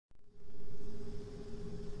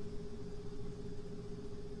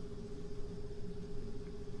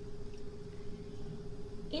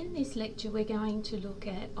In this lecture we're going to look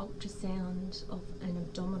at ultrasound of an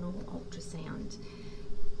abdominal ultrasound.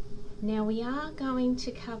 Now we are going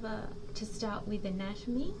to start with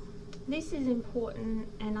anatomy. This is important,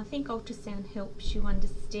 and I think ultrasound helps you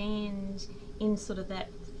understand in sort of that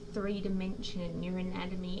three-dimension your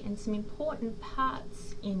anatomy and some important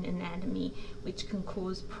parts in anatomy which can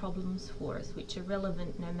cause problems for us, which are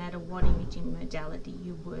relevant no matter what imaging modality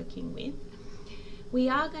you're working with. We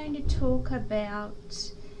are going to talk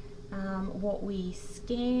about what we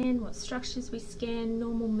scan, what structures we scan,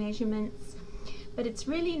 normal measurements, but it's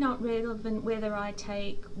really not relevant whether I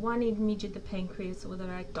take one image of the pancreas or whether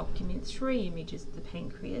I document 3 images of the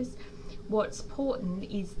pancreas. What's important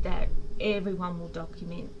is that everyone will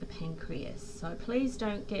document the pancreas. So please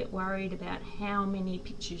don't get worried about how many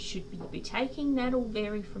pictures should we be taking. That'll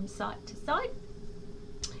vary from site to site.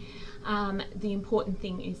 The important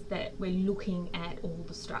thing is that we're looking at all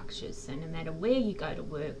the structures, so no matter where you go to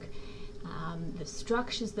work, the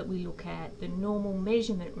structures that we look at, the normal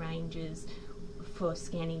measurement ranges for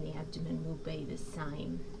scanning the abdomen will be the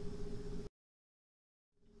same.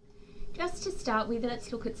 Just to start with,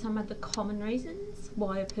 let's look at some of the common reasons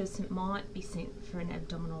why a person might be sent for an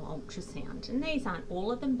abdominal ultrasound, and these aren't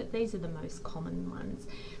all of them, but these are the most common ones.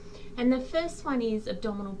 And the first one is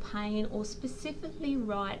abdominal pain, or specifically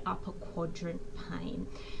right upper quadrant pain.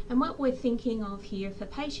 And what we're thinking of here, if a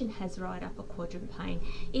patient has right upper quadrant pain,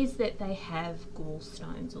 is that they have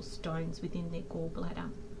gallstones or stones within their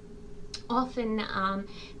gallbladder. Often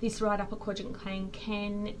this right upper quadrant pain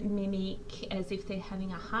can mimic as if they're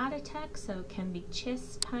having a heart attack, so it can be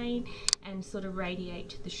chest pain and sort of radiate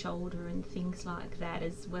to the shoulder and things like that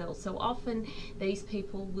as well. So often these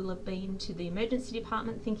people will have been to the emergency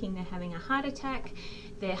department thinking they're having a heart attack,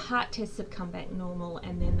 their heart tests have come back normal,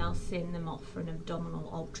 and then they'll send them off for an abdominal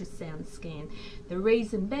ultrasound scan. The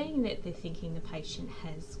reason being that they're thinking the patient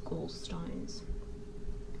has gallstones.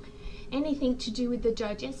 Anything to do with the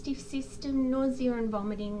digestive system, nausea and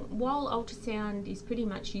vomiting, while ultrasound is pretty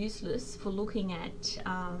much useless for looking at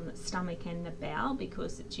stomach and the bowel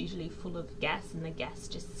because it's usually full of gas and the gas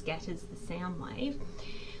just scatters the sound wave,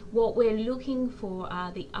 what we're looking for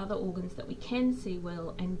are the other organs that we can see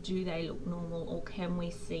well, and do they look normal, or can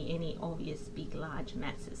we see any obvious big large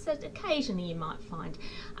masses. So occasionally you might find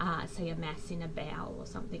say a mass in a bowel or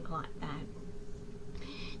something like that.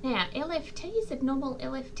 Now, LFTs, abnormal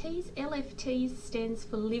LFTs. LFTs stands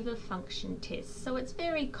for liver function tests. So it's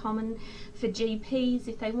very common for GPs,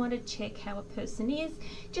 if they want to check how a person is,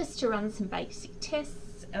 just to run some basic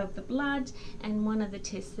tests of the blood, and one of the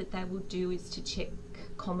tests that they will do is to check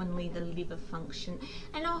commonly the liver function.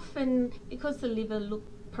 And often, because the liver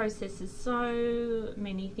processes so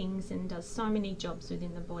many things and does so many jobs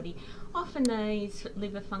within the body, often these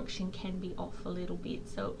liver function can be off a little bit.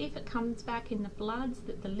 So if it comes back in the bloods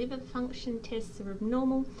that the liver function tests are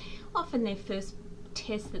abnormal, often their first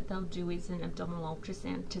test that they'll do is an abdominal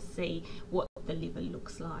ultrasound to see what the liver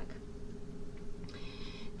looks like.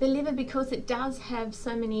 The liver, because it does have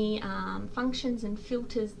so many functions and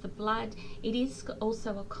filters the blood, it is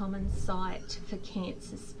also a common site for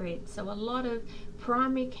cancer spread. So a lot of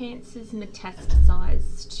primary cancers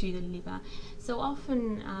metastasize to the liver. So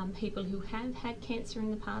often people who have had cancer in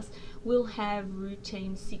the past will have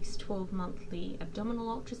routine 6-12 monthly abdominal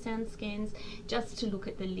ultrasound scans just to look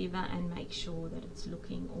at the liver and make sure that it's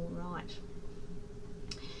looking all right.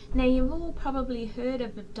 Now, you've all probably heard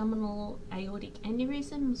of abdominal aortic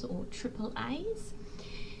aneurysms, or AAAs.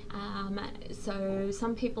 So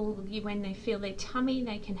some people, when they feel their tummy,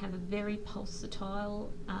 they can have a very pulsatile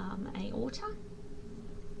aorta.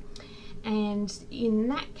 And in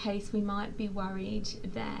that case, we might be worried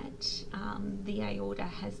that the aorta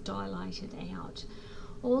has dilated out.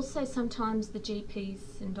 Also, sometimes the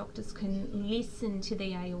GPs and doctors can listen to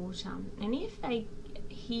the aorta, and if they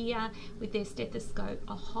hear with their stethoscope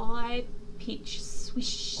a high pitched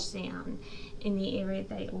swish sound in the area of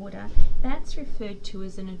the aorta, that's referred to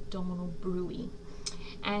as an abdominal bruit.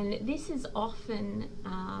 And this is often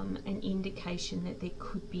an indication that there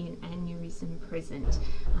could be an aneurysm present,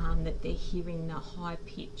 that they're hearing the high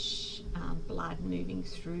pitch blood moving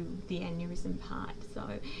through the aneurysm part.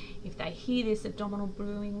 So if they hear this abdominal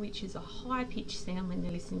bruiting, which is a high pitched sound when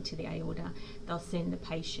they're listening to the aorta, they'll send the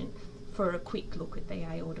patient for a quick look at the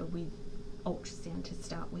aorta with ultrasound to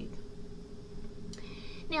start with.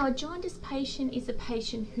 Now, a jaundice patient is a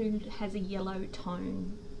patient who has a yellow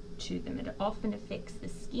tone to them. It often affects the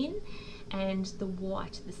skin and the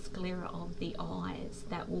white, the sclera of the eyes.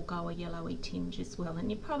 That will go a yellowy tinge as well,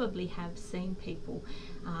 and you probably have seen people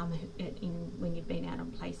when you've been out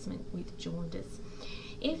on placement with jaundice.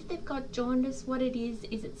 If they've got jaundice, what it is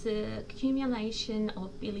it's an accumulation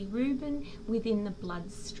of bilirubin within the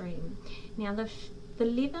bloodstream. Now the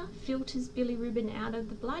liver filters bilirubin out of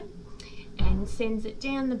the blood and sends it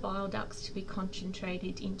down the bile ducts to be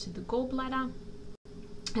concentrated into the gallbladder.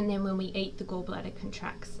 And then when we eat, the gallbladder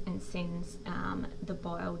contracts and sends the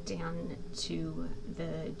bile down to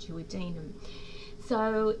the duodenum.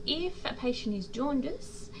 So if a patient is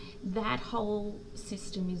jaundiced, that whole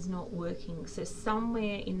system is not working. So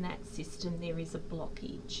somewhere in that system there is a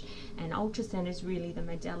blockage, and ultrasound is really the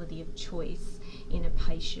modality of choice in a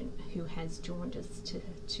patient who has jaundice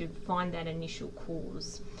to find that initial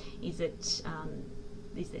cause. Is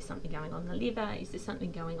there something going on in the liver? Is there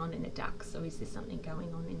something going on in the ducts? Or is there something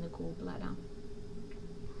going on in the gallbladder?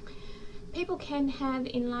 People can have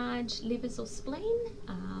enlarged livers or spleen.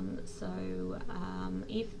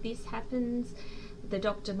 If this happens, the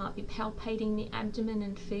doctor might be palpating the abdomen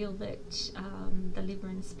and feel that the liver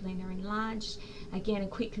and spleen are enlarged. Again, a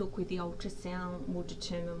quick look with the ultrasound will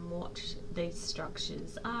determine what these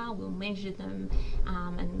structures are. We'll measure them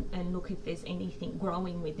and look if there's anything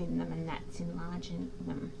growing within them and that's enlarging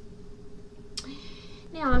them.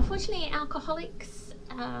 Now, unfortunately, alcoholics,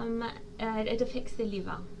 it affects their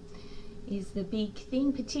liver. Is the big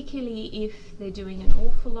thing, particularly if they're doing an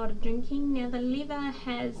awful lot of drinking. Now, the liver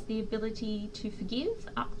has the ability to forgive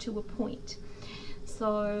up to a point.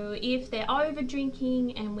 So if they're over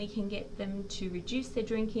drinking and we can get them to reduce their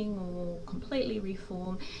drinking or completely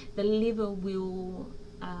reform, the liver will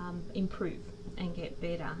improve and get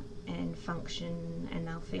better and function, and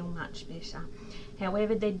they'll feel much better.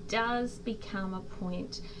 However, there does become a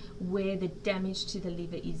point where the damage to the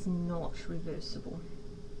liver is not reversible.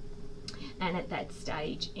 And at that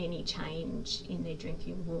stage, any change in their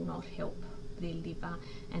drinking will not help their liver,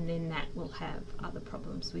 and then that will have other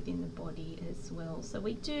problems within the body as well. So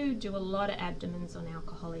we do a lot of abdomens on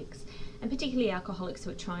alcoholics, and particularly alcoholics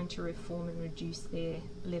who are trying to reform and reduce their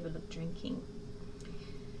level of drinking.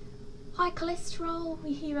 High cholesterol,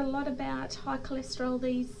 we hear a lot about high cholesterol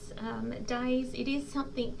these days. It is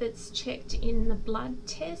something that's checked in the blood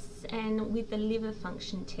tests and with the liver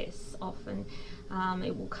function tests often.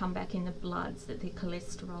 It will come back in the bloods that their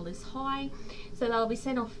cholesterol is high. So they'll be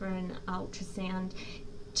sent off for an ultrasound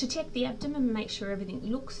to check the abdomen and make sure everything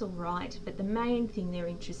looks all right. But the main thing they're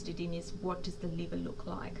interested in is what does the liver look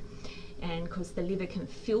like? And because the liver can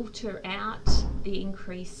filter out the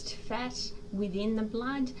increased fat within the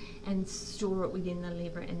blood and store it within the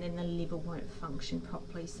liver, and then the liver won't function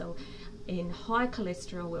properly. So in high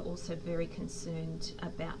cholesterol, we're also very concerned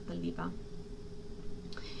about the liver.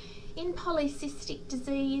 In polycystic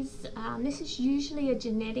disease, this is usually a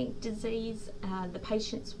genetic disease. The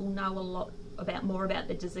patients will know a lot more about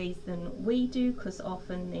the disease than we do, because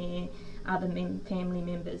often their other family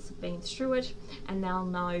members have been through it, and they'll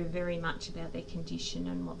know very much about their condition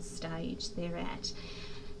and what stage they're at.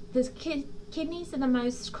 The kidneys are the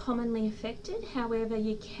most commonly affected. However,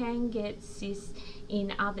 you can get cysts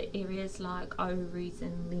in other areas like ovaries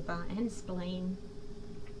and liver and spleen.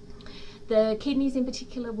 The kidneys in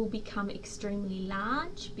particular will become extremely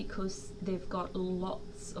large because they've got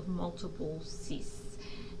lots of multiple cysts,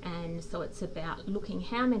 and so it's about looking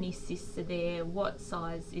how many cysts are there, what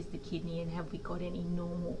size is the kidney, and have we got any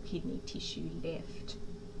normal kidney tissue left.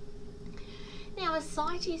 Now,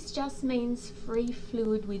 ascites just means free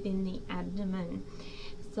fluid within the abdomen.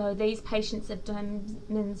 So these patients'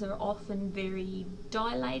 abdomens are often very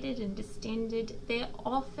dilated and distended. They're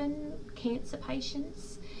often cancer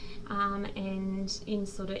patients. And in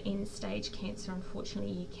sort of end-stage cancer,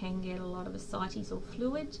 unfortunately, you can get a lot of ascites or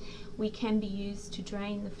fluid. We can be used to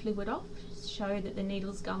drain the fluid off, show that the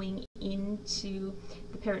needle's going into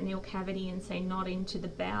the peritoneal cavity and say not into the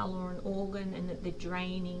bowel or an organ, and that they're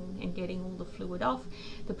draining and getting all the fluid off.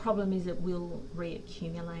 The problem is it will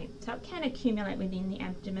reaccumulate. So it can accumulate within the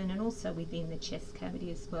abdomen and also within the chest cavity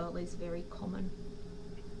as well, is very common.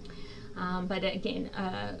 But again,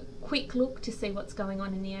 a quick look to see what's going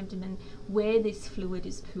on in the abdomen, where this fluid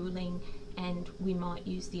is pooling, and we might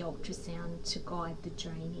use the ultrasound to guide the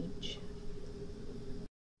drainage.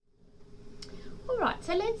 Alright,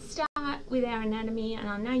 so let's start with our anatomy, and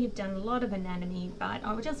I know you've done a lot of anatomy, but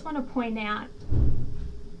I just want to point out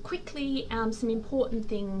quickly some important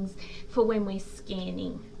things for when we're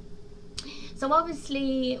scanning. So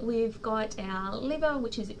obviously we've got our liver,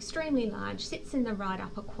 which is extremely large, sits in the right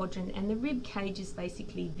upper quadrant, and the rib cage is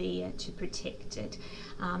basically there to protect it.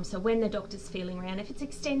 So when the doctor's feeling around, if it's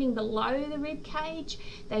extending below the rib cage,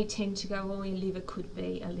 they tend to go, well, your liver could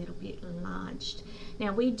be a little bit enlarged.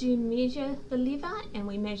 Now we do measure the liver, and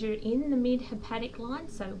we measure it in the mid-hepatic line,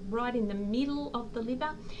 so right in the middle of the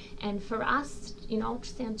liver. And for us in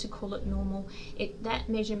ultrasound to call it normal, that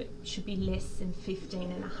measurement should be less than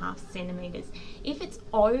 15.5 centimetres. If it's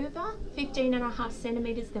over 15.5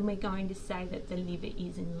 centimetres, then we're going to say that the liver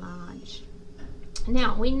is enlarged.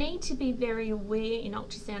 Now, we need to be very aware in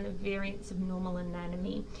ultrasound of variants of normal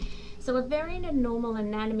anatomy. So a variant of normal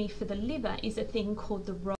anatomy for the liver is a thing called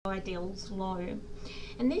the Rydell's lobe.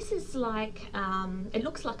 And this is like, it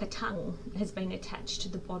looks like a tongue has been attached to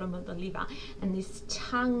the bottom of the liver, and this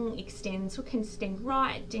tongue extends, or can extend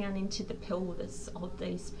right down into the pelvis of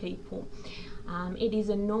these people. It is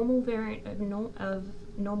a normal variant of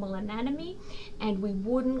normal anatomy, and we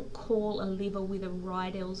wouldn't call a liver with a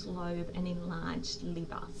Rydell's lobe an enlarged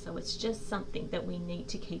liver. So it's just something that we need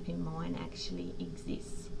to keep in mind actually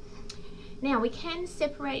exists. Now we can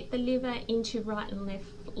separate the liver into right and left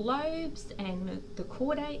lobes and the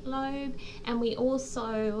caudate lobe, and we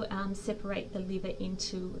also separate the liver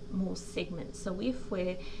into more segments. So if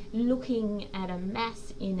we're looking at a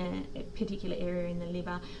mass in a particular area in the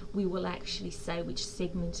liver, we will actually say which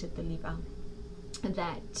segment of the liver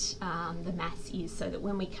that the mass is, so that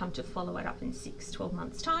when we come to follow it up in 6-12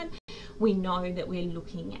 months time, we know that we're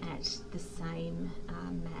looking at the same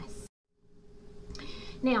mass.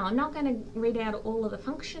 Now, I'm not going to read out all of the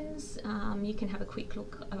functions. You can have a quick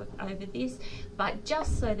look over this, but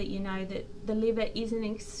just so that you know that the liver is an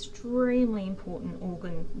extremely important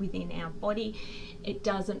organ within our body. It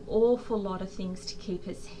does an awful lot of things to keep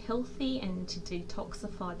us healthy and to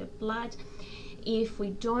detoxify the blood. If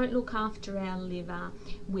we don't look after our liver,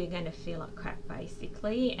 we're going to feel like crap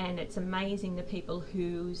basically, and it's amazing the people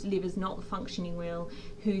whose liver's not functioning well,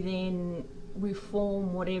 who then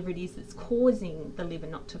reform whatever it is that's causing the liver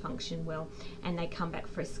not to function well, and they come back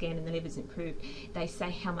for a scan and the liver's improved. They say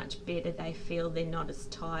how much better they feel. They're not as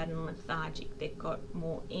tired and lethargic, they've got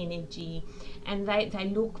more energy, and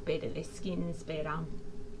they look better, their skin's better.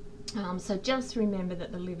 So just remember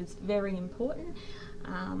that the liver's very important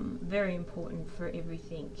for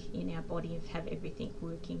everything in our body, and have everything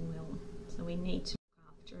working well. So we need to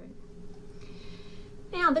look after it.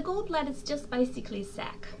 Now, the gallbladder is just basically a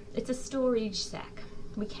sac. It's a storage sac.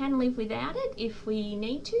 We can live without it if we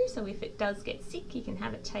need to, so if it does get sick, you can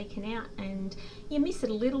have it taken out, and you miss it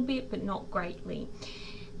a little bit, but not greatly.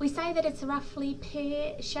 We say that it's roughly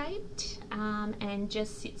pear-shaped and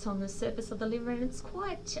just sits on the surface of the liver, and it's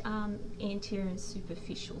quite anterior and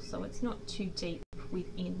superficial, so it's not too deep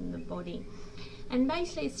within the body. And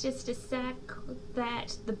basically it's just a sac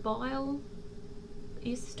that the bile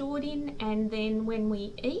is stored in, and then when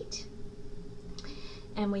we eat,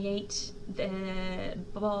 the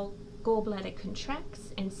gallbladder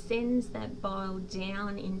contracts and sends that bile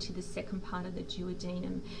down into the second part of the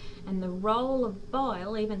duodenum. And the role of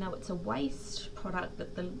bile, even though it's a waste product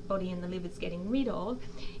that the body and the liver's getting rid of,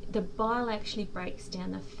 the bile actually breaks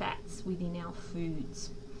down the fats within our foods.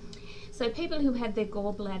 So people who have their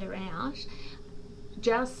gallbladder out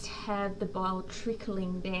just have the bile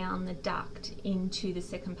trickling down the duct into the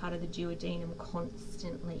second part of the duodenum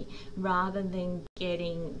constantly, rather than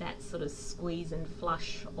getting that sort of squeeze and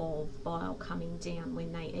flush of bile coming down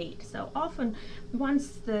when they eat. So often, once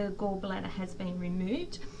the gallbladder has been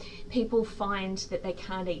removed, people find that they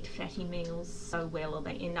can't eat fatty meals so well, or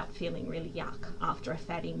they end up feeling really yuck after a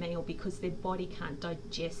fatty meal because their body can't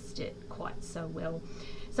digest it quite so well.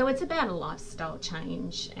 So it's about a lifestyle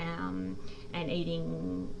change and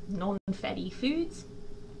eating non-fatty foods,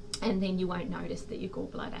 and then you won't notice that your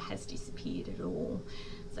gallbladder has disappeared at all.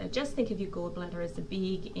 So just think of your gallbladder as a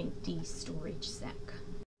big empty storage sac.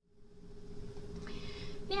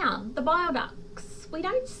 Now, the bile ducts. We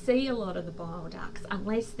don't see a lot of the bile ducts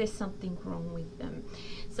unless there's something wrong with them.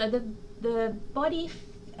 So the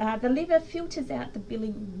liver filters out the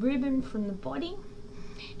bilirubin from the body,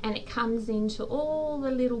 and it comes into all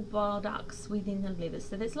the little bile ducts within the liver.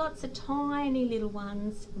 So there's lots of tiny little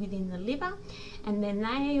ones within the liver, and then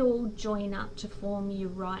they all join up to form your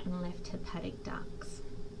right and left hepatic ducts.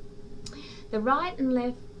 The right and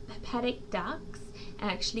left hepatic ducts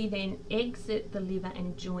actually then exit the liver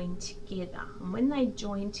and join together. And when they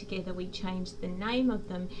join together, we change the name of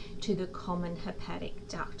them to the common hepatic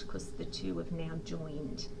duct, because the two have now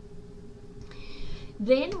joined.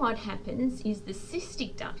 Then what happens is the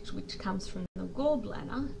cystic duct, which comes from the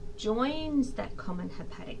gallbladder, joins that common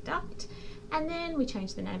hepatic duct, And then we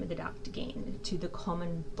change the name of the duct again to the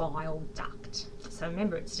common bile duct. So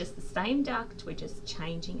remember, it's just the same duct, we're just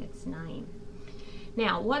changing its name.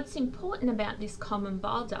 Now, what's important about this common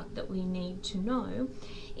bile duct that we need to know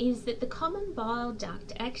is that the common bile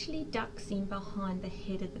duct actually ducts in behind the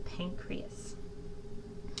head of the pancreas.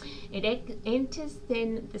 It enters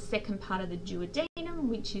then the second part of the duodenum,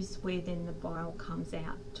 which is where then the bile comes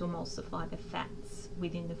out to emulsify the fats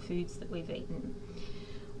within the foods that we've eaten.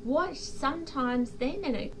 What sometimes then,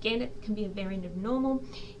 and again it can be a variant of normal,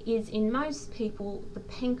 is in most people the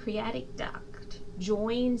pancreatic duct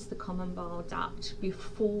joins the common bile duct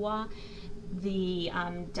before the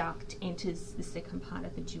duct enters the second part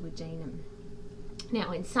of the duodenum.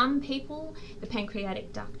 Now, in some people, the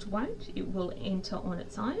pancreatic duct won't, it will enter on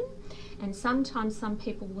its own, and sometimes some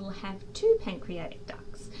people will have two pancreatic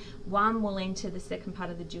ducts. One will enter the second part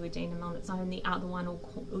of the duodenum on its own, the other one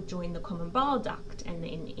will join the common bile duct and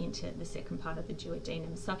then enter the second part of the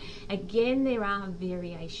duodenum. So again, there are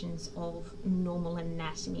variations of normal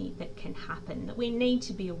anatomy that can happen that we need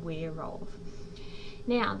to be aware of.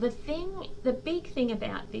 Now, the big thing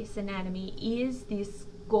about this anatomy is this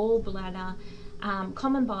gallbladder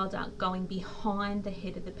common bile duct going behind the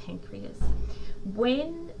head of the pancreas.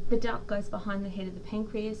 When the duct goes behind the head of the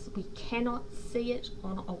pancreas, we cannot see it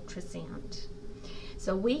on ultrasound.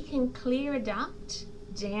 So we can clear a duct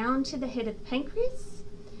down to the head of the pancreas,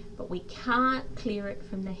 but we can't clear it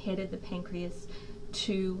from the head of the pancreas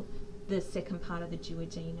to the second part of the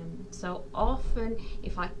duodenum. So often,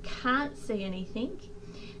 if I can't see anything,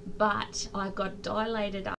 but I've got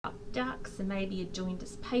dilated up ducts and maybe a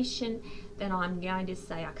jaundice patient, then I'm going to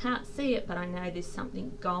say I can't see it, but I know there's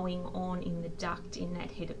something going on in the duct in that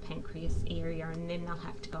head of pancreas area, and then they'll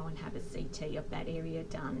have to go and have a CT of that area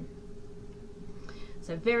done.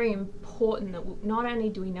 So very important that not only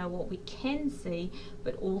do we know what we can see,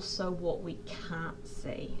 but also what we can't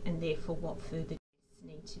see, and therefore what further tests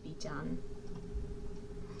need to be done.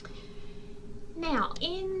 Now,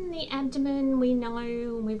 in the abdomen, we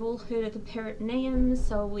know, we've all heard of the peritoneum,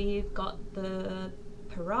 so we've got the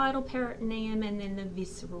parietal peritoneum and then the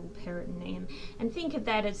visceral peritoneum. And think of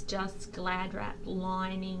that as just glad wrap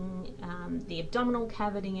lining the abdominal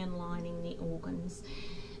cavity and lining the organs.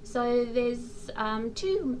 So there's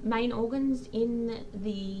two main organs in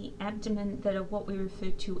the abdomen that are what we refer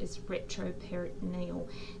to as retroperitoneal,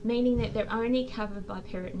 meaning that they're only covered by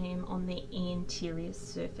peritoneum on the anterior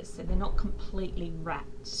surface, so they're not completely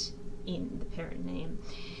wrapped in the peritoneum.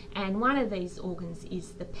 And one of these organs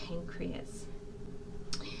is the pancreas.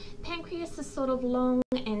 Pancreas is sort of long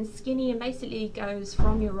and skinny and basically goes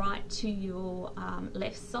from your right to your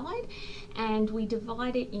left side, and we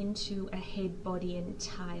divide it into a head, body and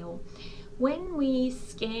tail. When we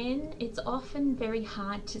scan, it's often very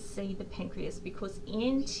hard to see the pancreas because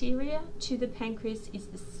anterior to the pancreas is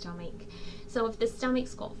the stomach. So if the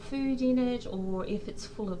stomach's got food in it, or if it's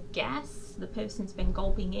full of gas, the person's been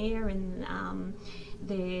gulping air and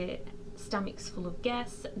their stomach's full of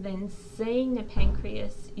gas, then seeing the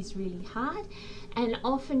pancreas is really hard. And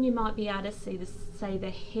often you might be able to see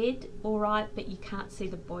the head all right, but you can't see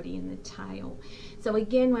the body and the tail. So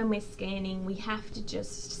again, when we're scanning, we have to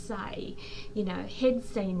just say, you know, head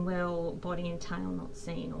seen well, body and tail not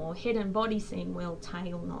seen, or head and body seen well,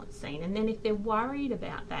 tail not seen. And then if they're worried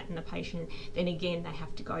about that in the patient, then again they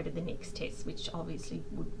have to go to the next test, which obviously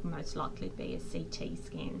would most likely be a CT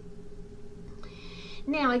scan.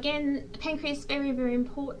 Now again, the pancreas is very, very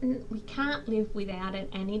important. We can't live without it,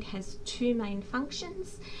 and it has two main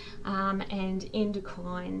functions, and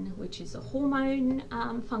endocrine, which is a hormone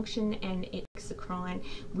function, and exocrine,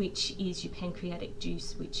 which is your pancreatic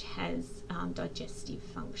juice, which has digestive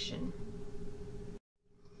function.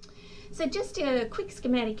 So just a quick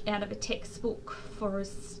schematic out of a textbook for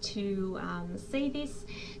us to see this.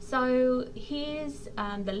 So here's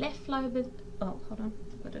the left lobe of, oh hold on,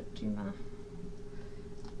 I've got to do my,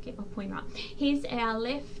 get my point right. Here's our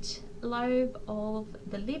left lobe of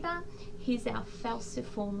the liver. Here's our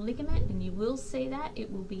falciform ligament, and you will see that.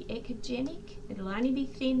 It will be echogenic. It'll only be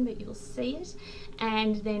thin, but you'll see it.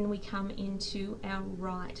 And then we come into our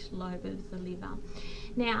right lobe of the liver.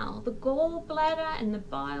 Now, the gallbladder and the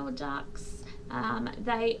bile ducts,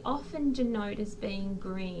 they often denote as being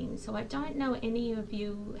green. So I don't know any of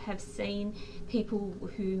you have seen people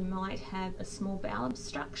who might have a small bowel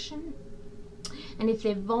obstruction. And if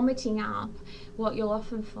they're vomiting up, what you'll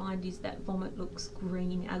often find is that vomit looks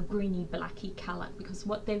green, a greeny blacky colour, because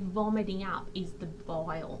what they're vomiting up is the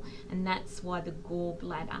bile, and that's why the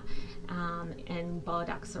gallbladder and bile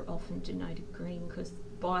ducts are often denoted green, because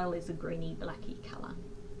bile is a greeny blacky colour.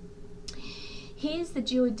 Here's the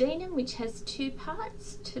duodenum, which has two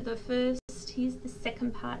parts. To the first here's the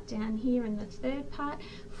second part down here and the third part,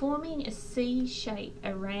 forming a C shape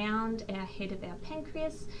around our head of our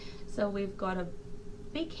pancreas. So we've got a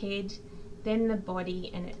big head, then the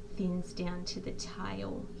body, and it thins down to the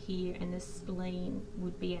tail here, and the spleen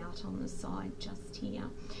would be out on the side just here.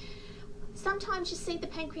 Sometimes you see the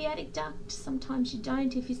pancreatic duct, sometimes you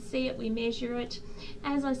don't. If you see it, we measure it.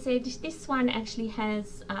 As I said, this one actually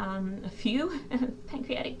has a few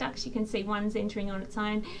pancreatic ducts. You can see one's entering on its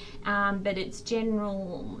own, but it's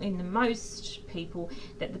general in the most people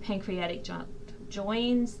that the pancreatic duct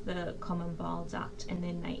joins the common bile duct, and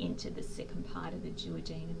then they enter the second part of the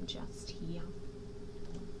duodenum just here.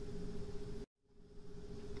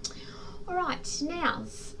 Alright, now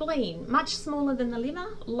spleen, much smaller than the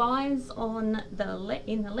liver, lies on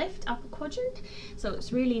in the left upper quadrant. So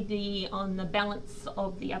it's really on the balance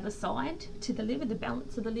of the other side to the liver, the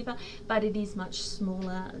balance of the liver, but it is much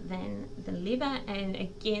smaller than the liver, and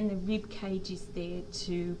again the rib cage is there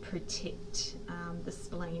to protect the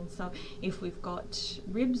spleen. So if we've got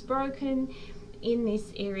ribs broken in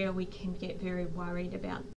this area, we can get very worried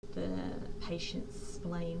about the patient's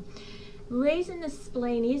spleen. Reason the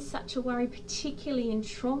spleen is such a worry, particularly in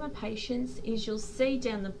trauma patients, is you'll see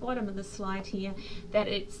down the bottom of the slide here that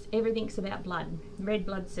everything's about blood, red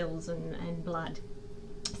blood cells and blood.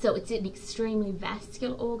 So it's an extremely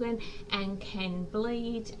vascular organ and can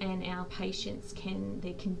bleed, and our patients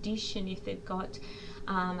their condition, if they've got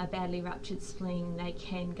a badly ruptured spleen, they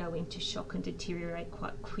can go into shock and deteriorate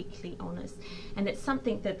quite quickly on us. And it's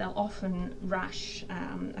something that they'll often rush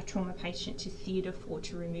a trauma patient to theatre for,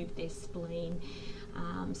 to remove their spleen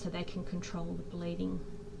so they can control the bleeding.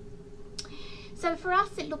 So for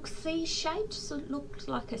us it looks C-shaped, so it looks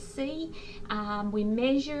like a C. We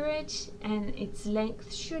measure it and its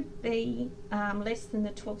length should be less than the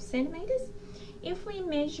 12 centimetres. If we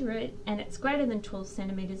measure it and it's greater than 12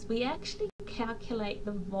 centimetres, we actually calculate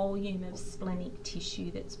the volume of splenic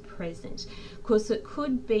tissue that's present, because it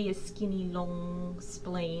could be a skinny long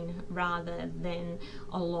spleen rather than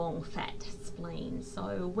a long fat spleen.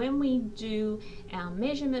 So when we do our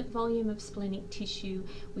measurement volume of splenic tissue,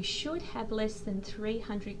 we should have less than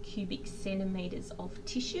 300 cubic centimetres of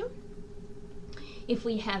tissue. If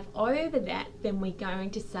we have over that, then we're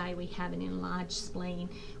going to say we have an enlarged spleen,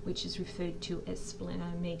 which is referred to as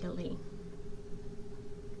splenomegaly.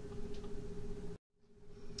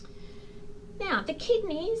 Now, the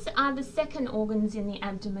kidneys are the second organs in the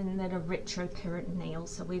abdomen that are retroperitoneal.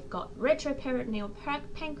 So we've got retroperitoneal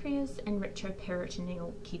pancreas and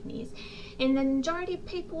retroperitoneal kidneys. And the majority of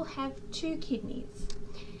people have two kidneys.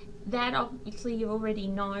 That obviously you already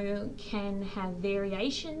know can have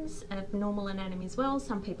variations of normal anatomy as well.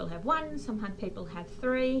 Some people have one, some people have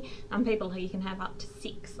three, some people you can have up to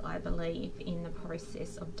 6, I believe, in the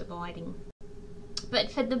process of dividing.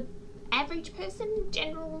 But for the average person,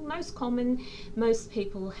 general, most common, most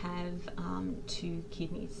people have 2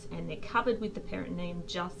 kidneys, and they're covered with the peritoneum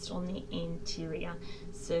just on the anterior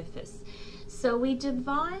surface. So we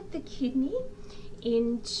divide the kidney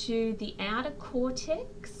into the outer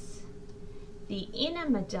cortex, the inner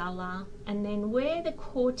medulla, and then where the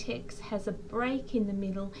cortex has a break in the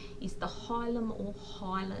middle is the hilum or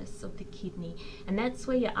hilus of the kidney, and that's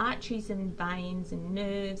where your arteries and veins and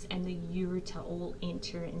nerves and the ureter all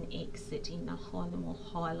enter and exit in the hilum or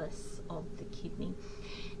hilus of the kidney.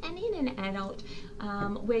 And in an adult,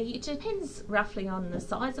 it depends roughly on the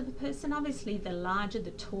size of a person. Obviously the larger,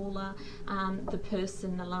 the taller the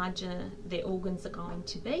person, the larger their organs are going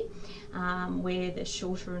to be. Where the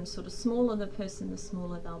shorter and sort of smaller the person, the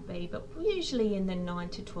smaller they'll be, but usually in the 9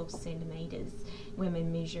 to 12 centimetres when we're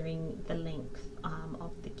measuring the length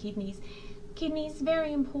of the kidneys. Kidneys,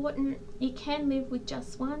 very important. You can live with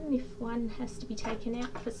just one if one has to be taken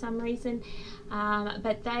out for some reason,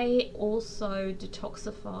 but they also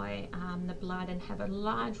detoxify the blood and have a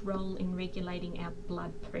large role in regulating our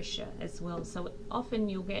blood pressure as well. So often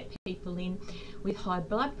you'll get people in with high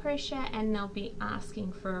blood pressure and they'll be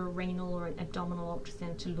asking for a renal or an abdominal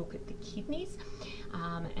ultrasound to look at the kidneys,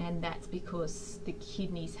 and that's because the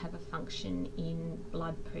kidneys have a function in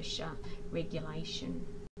blood pressure regulation.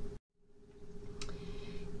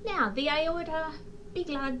 Now, the aorta, big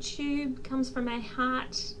large tube, comes from our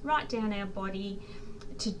heart right down our body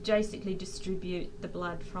to basically distribute the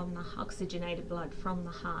blood from the oxygenated blood from the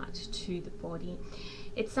heart to the body.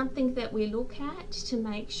 It's something that we look at to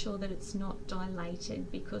make sure that it's not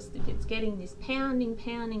dilated, because if it's getting this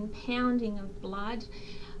pounding of blood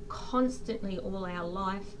constantly all our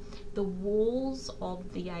life, the walls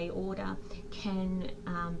of the aorta can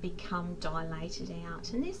become dilated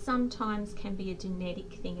out, and this sometimes can be a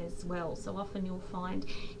genetic thing as well. So often you'll find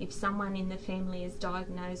if someone in the family is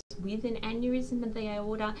diagnosed with an aneurysm of the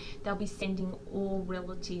aorta, they'll be sending all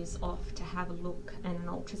relatives off to have a look and an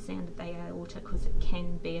ultrasound of the aorta, because it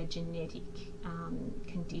can be a genetic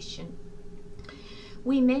condition.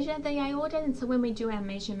 We measure the aorta, and so when we do our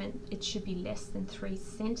measurement, it should be less than 3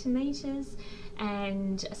 centimetres,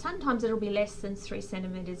 and sometimes it'll be less than 3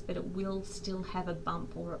 centimetres, but it will still have a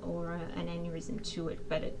bump or an aneurysm to it,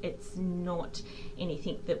 but it's not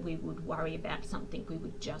anything that we would worry about, something we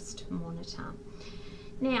would just monitor.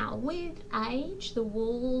 Now, with age, the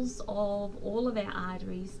walls of all of our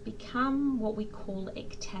arteries become what we call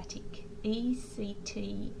ectatic,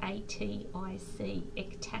 E-C-T-A-T-I-C,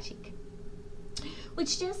 ectatic,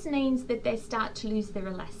 which just means that they start to lose their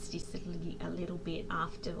elasticity a little bit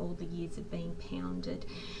after all the years of being pounded.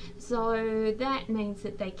 So that means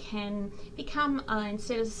that they can become,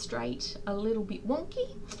 instead of straight, a little bit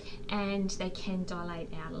wonky, and they can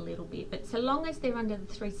dilate out a little bit. But so long as they're under the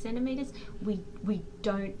 3 centimetres, we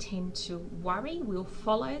don't tend to worry. We'll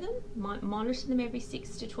follow them, might monitor them every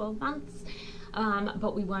 6 to 12 months,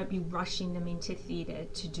 but we won't be rushing them into theatre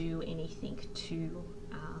to do anything to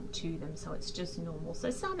them, so it's just normal. So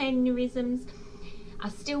some aneurysms are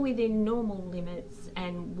still within normal limits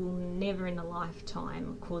and will never in a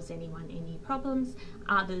lifetime cause anyone any problems.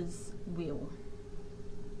 Others will.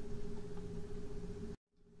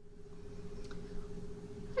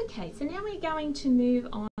 Okay, so now we're going to move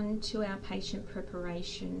on to our patient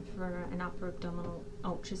preparation for an upper abdominal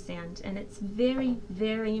ultrasound, and it's very,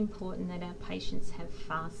 very important that our patients have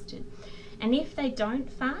fasted. And if they don't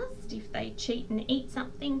fast, if they cheat and eat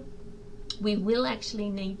something, we will actually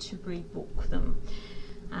need to rebook them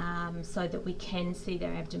so that we can see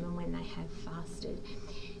their abdomen when they have fasted.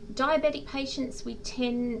 Diabetic patients, we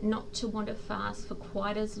tend not to want to fast for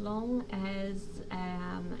quite as long as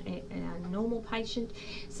a normal patient,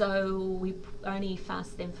 so we only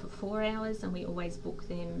fast them for 4 hours, and we always book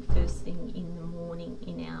them first thing in the morning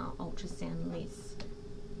in our ultrasound list.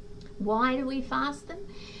 Why do we fast them?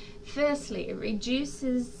 Firstly, it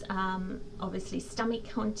reduces obviously stomach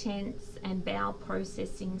contents and bowel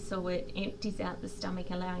processing, so it empties out the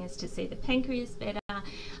stomach, allowing us to see the pancreas better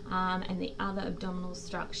and the other abdominal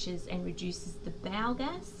structures, and reduces the bowel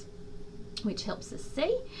gas, which helps us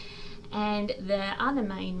see. And the other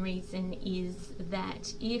main reason is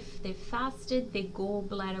that if they're fasted, their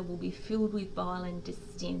gallbladder will be filled with bile and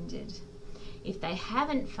distended. If they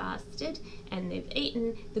haven't fasted and they've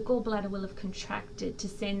eaten, the gallbladder will have contracted to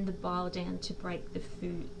send the bile down to break the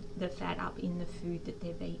fat up in the food that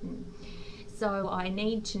they've eaten. So I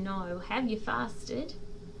need to know, have you fasted?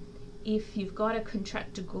 If you've got a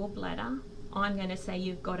contracted gallbladder, I'm going to say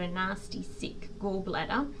you've got a nasty, sick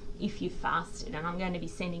gallbladder if you fasted, and I'm going to be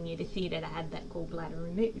sending you to theatre to have that gallbladder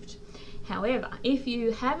removed. However, if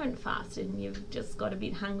you haven't fasted and you've just got a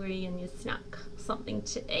bit hungry and you snuck something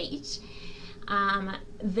to eat,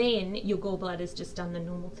 then your gallbladder's just done the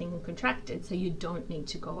normal thing and contracted, so you don't need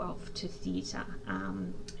to go off to theatre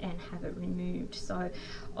and have it removed. So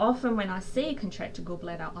often when I see a contracted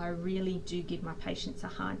gallbladder, I really do give my patients a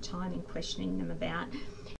hard time in questioning them about,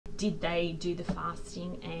 did they do the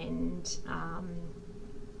fasting, and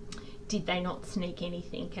did they not sneak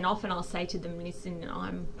anything? And often I'll say to them, listen,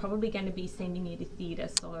 I'm probably going to be sending you to theatre,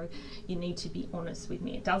 so you need to be honest with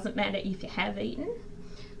me. It doesn't matter if you have eaten,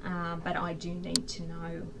 but I do need to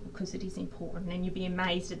know, because it is important. And you'd be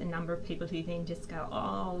amazed at the number of people who then just go,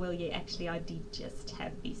 oh, well, yeah, actually I did just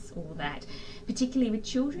have this or that. Particularly with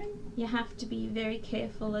children, you have to be very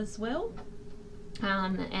careful as well,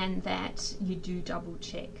 and that you do double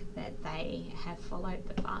check that they have followed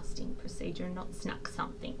the fasting procedure and not snuck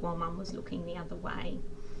something while mum was looking the other way.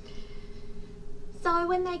 So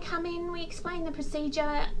when they come in, we explain the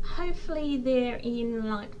procedure. Hopefully they're in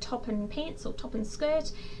like top and pants or top and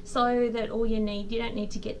skirt, so that all you don't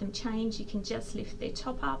need to get them changed. You can just lift their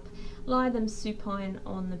top up, lie them supine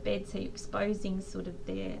on the bed, so you're exposing sort of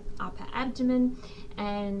their upper abdomen,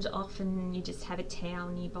 and often you just have a towel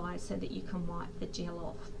nearby so that you can wipe the gel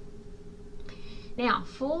off. Now,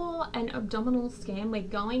 for an abdominal scan, we're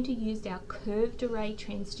going to use our curved array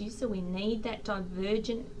transducer. We need that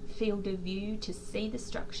divergent field of view to see the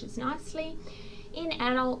structures nicely. In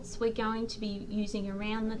adults, we're going to be using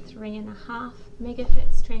around the 3.5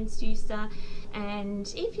 megahertz transducer,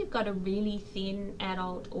 and if you've got a really thin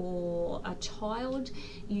adult or a child,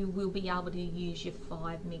 you will be able to use your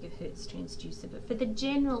 5 megahertz transducer. But for the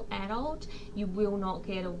general adult, you will not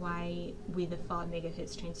get away with a 5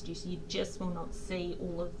 megahertz transducer. You just will not see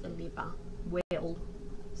all of the liver well,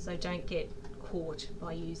 so don't get caught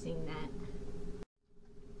by using that.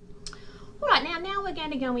 Alright, now we're we're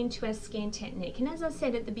going to go into our scan technique. And as I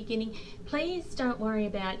said at the beginning, please don't worry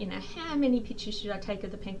about, how many pictures should I take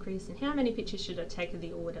of the pancreas and how many pictures should I take of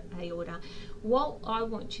the aorta. What I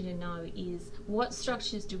want you to know is, what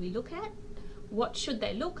structures do we look at? What should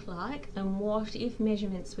they look like? And what, if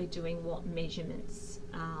measurements we're doing, what measurements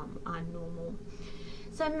are normal?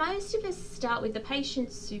 So most of us start with the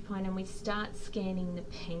patient supine and we start scanning the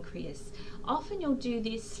pancreas. Often you'll do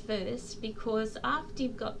this first because after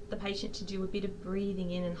you've got the patient to do a bit of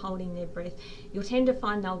breathing in and holding their breath, you'll tend to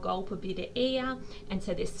find they'll gulp a bit of air, and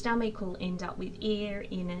so their stomach will end up with air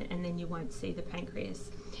in it, and then you won't see the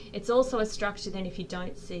pancreas. It's also a structure then if you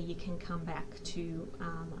don't see, you can come back to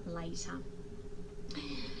later.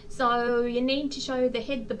 So you need to show the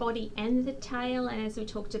head, the body and the tail, and as we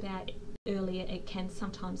talked about earlier, it can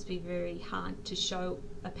sometimes be very hard to show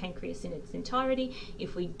a pancreas in its entirety.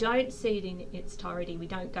 If we don't see it in its entirety, we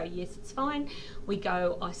don't go, yes, it's fine. We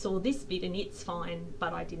go, I saw this bit and it's fine,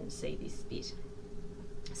 but I didn't see this bit.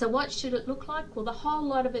 So what should it look like? Well, the whole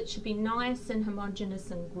lot of it should be nice and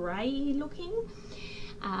homogeneous and grey looking.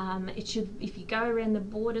 It should, if you go around the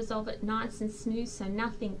borders of it, nice and smooth, so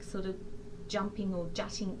nothing sort of jumping or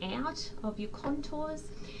jutting out of your contours.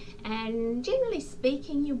 And generally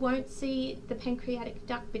speaking, you won't see the pancreatic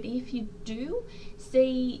duct, but if you do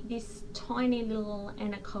see this tiny little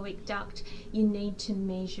anechoic duct, you need to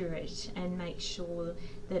measure it and make sure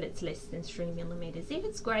that it's less than 3 millimeters. If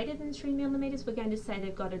it's greater than 3 millimeters, we're going to say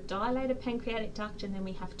they've got a dilated pancreatic duct, and then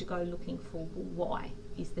we have to go looking for, well, why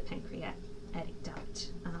is the pancreatic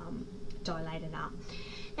duct dilated up.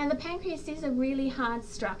 Now the pancreas is a really hard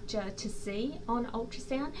structure to see on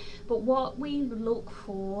ultrasound, but what we look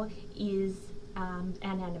for is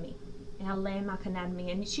anatomy, our landmark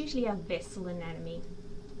anatomy, and it's usually our vessel anatomy.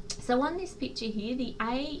 So on this picture here, the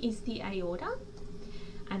A is the aorta,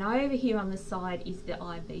 and over here on the side is the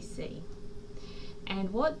IVC.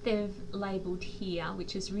 And what they've labelled here,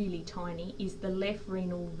 which is really tiny, is the left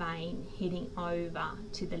renal vein heading over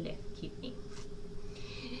to the left kidney.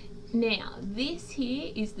 Now, this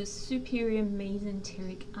here is the superior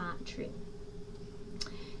mesenteric artery.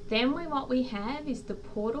 Then what we have is the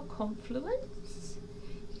portal confluence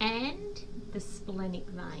and the splenic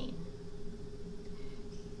vein.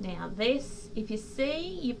 Now this, if you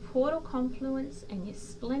see your portal confluence and your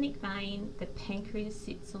splenic vein, the pancreas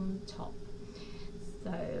sits on the top.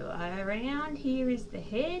 So around here is the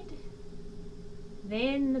head,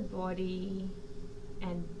 then the body,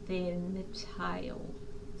 and then the tail,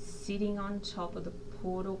 sitting on top of the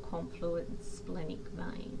portal confluence splenic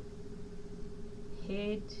vein.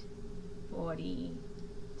 Head, body,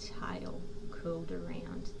 tail, curled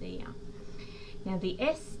around there. Now the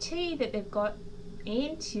ST that they've got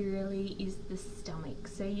anteriorly is the stomach.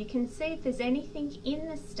 So you can see if there's anything in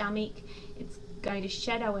the stomach, it's going to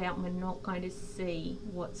shadow out and we're not going to see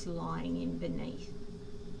what's lying in beneath.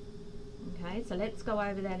 Okay, so let's go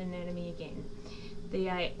over that anatomy again. The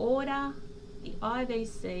aorta, the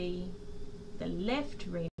IVC, the left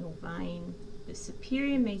renal vein, the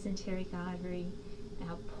superior mesenteric artery,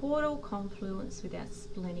 our portal confluence with our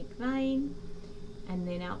splenic vein, and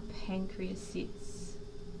then our pancreas sits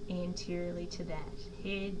anteriorly to that.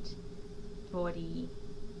 Head, body,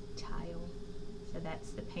 tail. So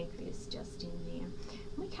that's the pancreas just in there.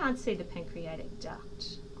 We can't see the pancreatic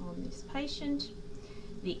duct on this patient.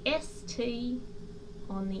 The ST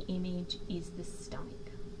on the image is the stomach.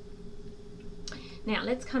 Now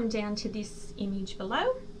let's come down to this image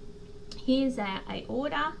below. Here's our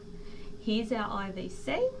aorta, here's our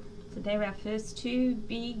IVC. So they're our first two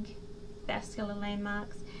big vascular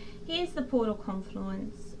landmarks. Here's the portal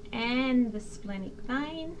confluence and the splenic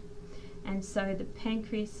vein. And so the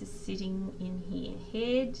pancreas is sitting in here.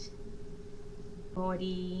 Head,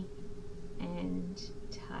 body, and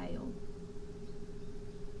tail.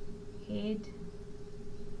 Head,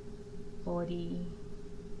 body,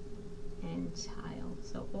 and tail.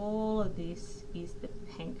 So all of this is the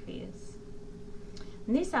pancreas.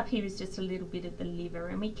 And this up here is just a little bit of the liver,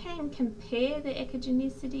 and we can compare the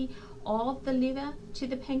echogenicity of the liver to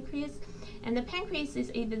the pancreas, and the pancreas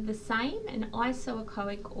is either the same, an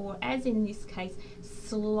isoechoic, or as in this case,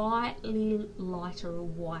 slightly lighter or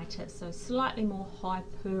whiter, so slightly more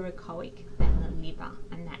hyperechoic than the liver,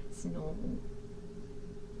 and that's normal.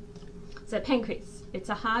 So pancreas, it's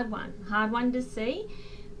a hard one to see.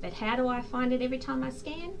 But how do I find it every time I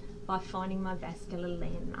scan? By finding my vascular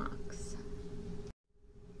landmarks.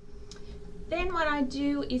 Then what I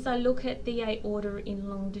do is I look at the aorta in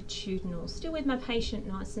longitudinal, still with my patient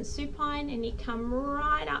nice and supine, and you come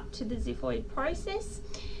right up to the xiphoid process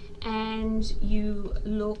and you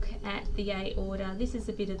look at the aorta. This is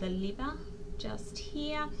a bit of the liver just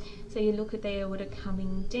here. So you look at the aorta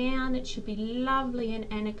coming down, it should be lovely and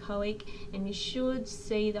anechoic, and you should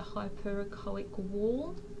see the hyperechoic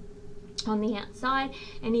wall on the outside.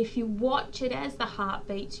 And if you watch it as the heart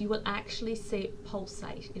beats, you will actually see it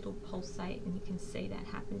pulsate. It'll pulsate, and you can see that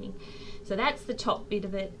happening. So that's the top bit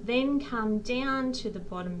of it. Then come down to the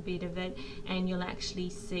bottom bit of it, and you'll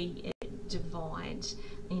actually see it divide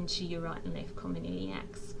into your right and left common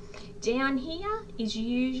iliacs. Down here is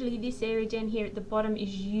usually, this area down here at the bottom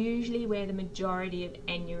is usually where the majority of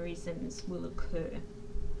aneurysms will occur.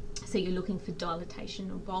 So you're looking for dilatation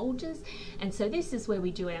or bulges, and so this is where we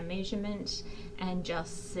do our measurement and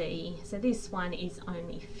just see. So this one is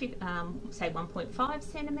only say 1.5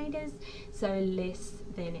 centimeters, so less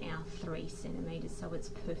than our 3 centimeters, so it's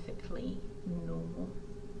perfectly normal.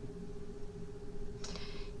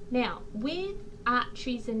 Now with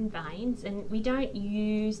arteries and veins, and we don't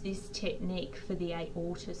use this technique for the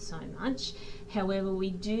aorta so much, however we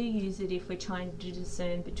do use it if we're trying to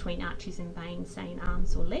discern between arteries and veins, say in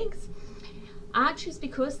arms or legs. Arteries,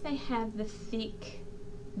 because they have the thick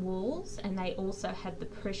walls and they also have the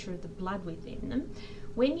pressure of the blood within them,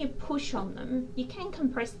 when you push on them you can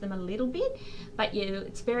compress them a little bit, but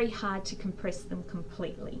it's very hard to compress them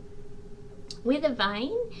completely. With a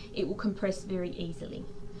vein it will compress very easily.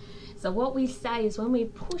 So what we say is when we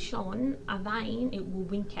push on a vein, it will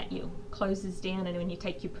wink at you, closes down, and when you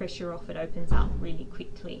take your pressure off, it opens up really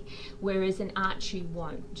quickly. Whereas an artery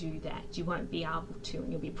won't do that. You won't be able to,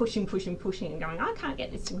 and you'll be pushing, pushing, pushing and going, I can't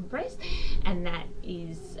get this to compress. And that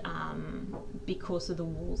is because of the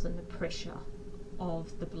walls and the pressure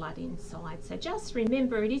of the blood inside. So just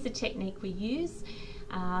remember, it is a technique we use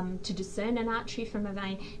to discern an artery from a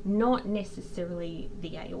vein, not necessarily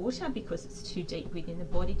the aorta because it's too deep within the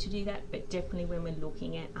body to do that, but definitely when we're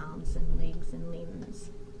looking at arms and legs and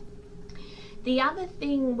limbs. The other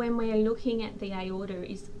thing when we're looking at the aorta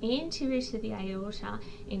is anterior to the aorta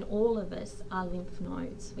in all of us are lymph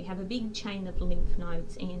nodes. We have a big chain of lymph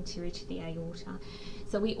nodes anterior to the aorta.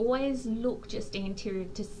 So we always look just anterior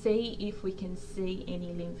to see if we can see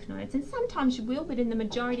any lymph nodes. And sometimes you will, but in the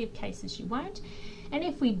majority of cases you won't. And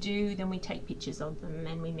if we do, then we take pictures of them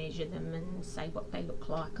and we measure them and say what they look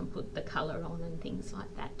like and put the colour on and things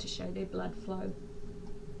like that to show their blood flow.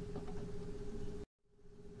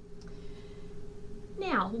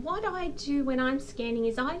 Now, what I do when I'm scanning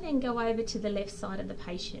is I then go over to the left side of the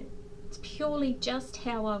patient. It's purely just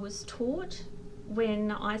how I was taught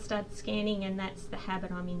when I started scanning, and that's the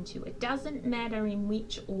habit I'm into. It doesn't matter in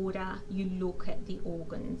which order you look at the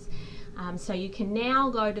organs. So you can now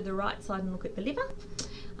go to the right side and look at the liver,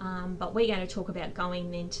 but we're going to talk about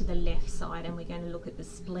going then to the left side, and we're going to look at the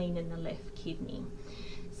spleen and the left kidney.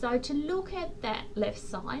 So to look at that left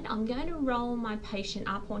side, I'm going to roll my patient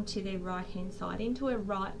up onto their right hand side into a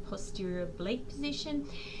right posterior oblique position.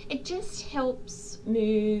 It just helps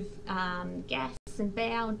move gas and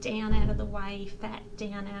bowel down out of the way, fat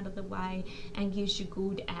down out of the way, and gives you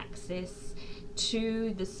good access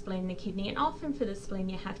to the spleen and the kidney. And often for the spleen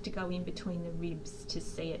you have to go in between the ribs to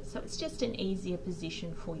see it, so it's just an easier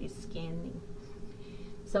position for your scanning.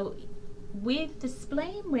 So with the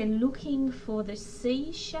spleen we're looking for the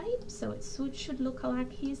C shape, so it should look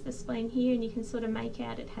like, here's the spleen here, and you can sort of make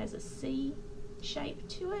out it has a C shape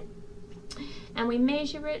to it. And we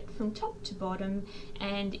measure it from top to bottom,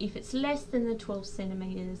 and if it's less than the 12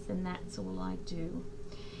 centimeters, then that's all I do.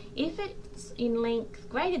 If it's in length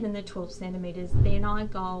greater than the 12 centimeters, then I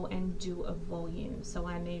go and do a volume. So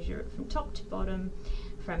I measure it from top to bottom,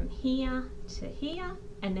 from here to here,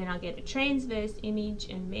 and then I get a transverse image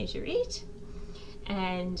and measure it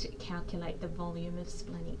and calculate the volume of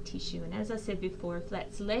splenic tissue. And as I said before, if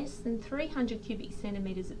that's less than 300 cubic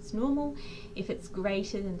centimeters, it's normal. If it's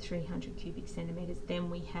greater than 300 cubic centimeters, then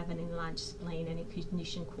we have an enlarged spleen and a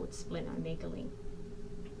condition called splenomegaly.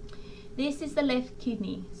 This is the left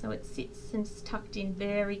kidney, so it sits and it's tucked in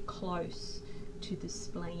very close to the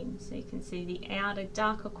spleen. So you can see the outer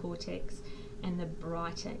darker cortex and the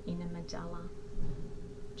brighter inner medulla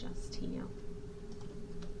just here.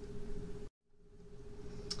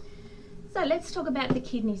 So let's talk about the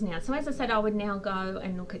kidneys now. So as I said, I would now go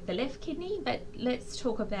and look at the left kidney, but let's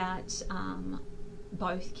talk about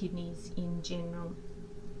both kidneys in general.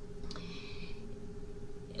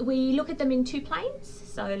 We look at them in two planes,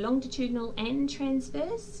 so longitudinal and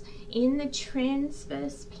transverse. In the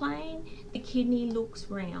transverse plane, the kidney looks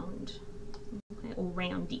round, okay, or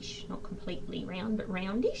roundish, not completely round, but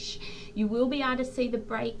roundish. You will be able to see the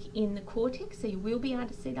break in the cortex, so you will be able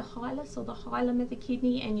to see the hilus or the hilum of the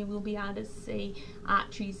kidney, and you will be able to see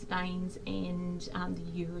arteries, veins, and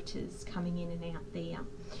the ureters coming in and out there.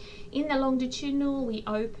 In the longitudinal, we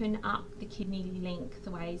open up the kidney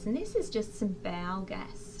lengthways, and this is just some bowel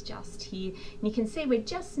gas just here. And you can see we're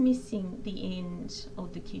just missing the end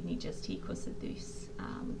of the kidney just here because of this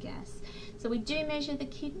gas. So we do measure the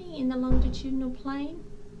kidney in the longitudinal plane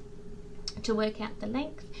to work out the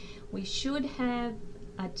length. We should have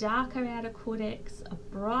a darker outer cortex, a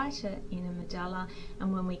brighter inner medulla,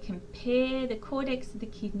 and when we compare the cortex of the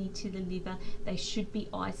kidney to the liver, they should be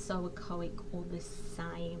isoechoic or the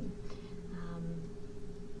same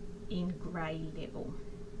in grey level.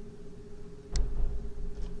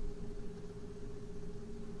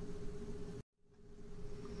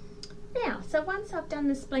 Now, so once I've done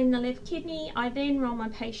the spleen, the left kidney, I then roll my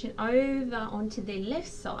patient over onto their left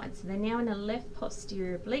side. So they're now in a left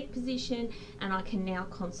posterior oblique position, and I can now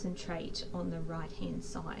concentrate on the right hand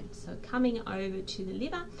side. So coming over to the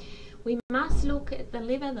liver, we must look at the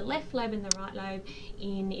liver, the left lobe and the right lobe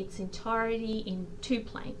in its entirety in two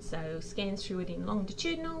planes. So scan through it in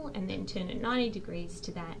longitudinal and then turn it 90 degrees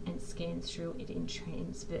to that and scan through it in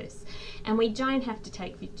transverse. And we don't have to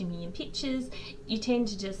take 50 million pictures. You tend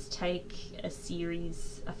to just take a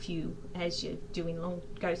series, a few as you do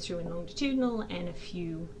go through in longitudinal, and a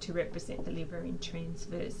few to represent the liver in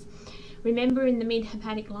transverse. Remember, in the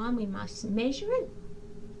mid-hepatic line we must measure it,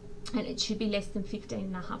 and it should be less than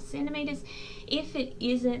 15.5 centimetres. If it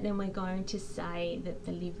isn't, then we're going to say that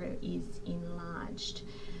the liver is enlarged.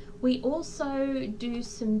 We also do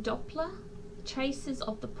some Doppler traces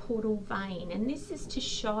of the portal vein, and this is to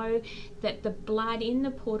show that the blood in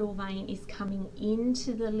the portal vein is coming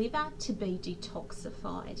into the liver to be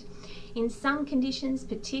detoxified. In some conditions,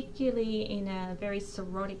 particularly in a very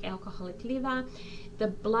cirrhotic alcoholic liver, the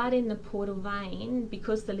blood in the portal vein,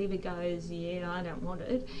 because the liver goes, yeah, I don't want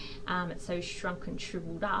it, it's so shrunk and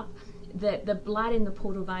shriveled up, that the blood in the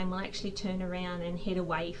portal vein will actually turn around and head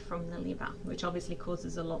away from the liver, which obviously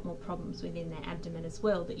causes a lot more problems within the abdomen as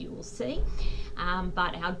well that you will see.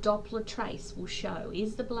 But our Doppler trace will show,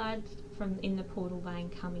 is the blood from in the portal vein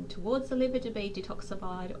coming towards the liver to be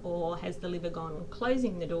detoxified, or has the liver gone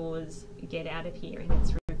closing the doors, get out of here, and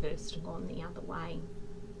it's reversed and gone the other way.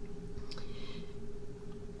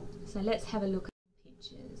 So let's have a look at the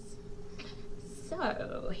pictures.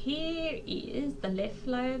 So here is the left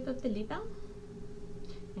lobe of the liver,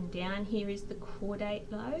 and down here is the caudate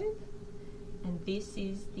lobe, and this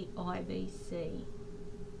is the IVC.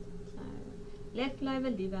 So left lobe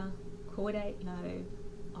of liver, caudate lobe,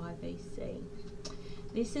 IVC.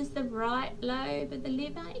 This is the right lobe of the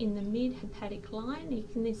liver in the mid-hepatic line. You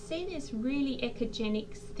can see this really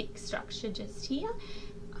echogenic thick structure just here.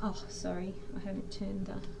 Oh, sorry, I haven't turned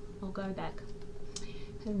the... I'll go back.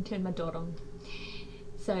 I haven't turned my dot on.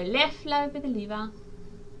 So left lobe of the liver,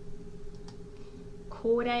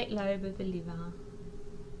 caudate lobe of the liver,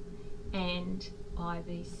 and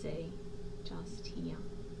IVC just here.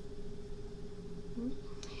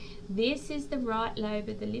 This is the right lobe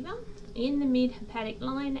of the liver in the mid-hepatic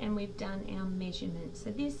line, and we've done our measurement.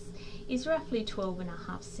 So this is roughly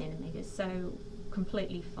 12.5 centimetres, so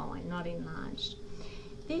completely fine, not enlarged.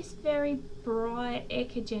 This very bright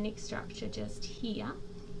echogenic structure just here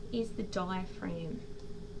is the diaphragm.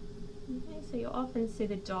 Okay, so you often see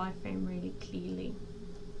the diaphragm really clearly.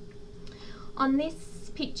 On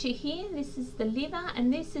this picture here, this is the liver,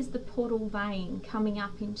 and this is the portal vein coming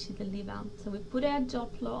up into the liver. So we've put our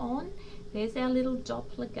Doppler on. There's our little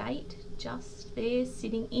Doppler gate just there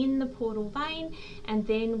sitting in the portal vein, and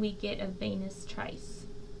then we get a venous trace.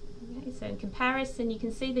 Okay, so in comparison, you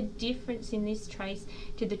can see the difference in this trace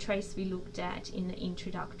to the trace we looked at in the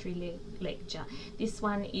introductory lecture. This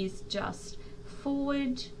one is just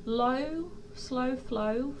forward, low, slow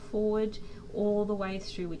flow, forward all the way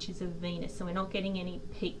through, which is a venous. So we're not getting any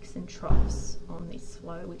peaks and troughs on this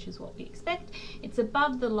flow, which is what we expect. It's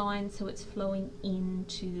above the line, so it's flowing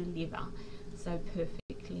into the liver. So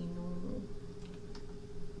perfectly normal.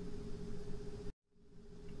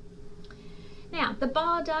 Now, the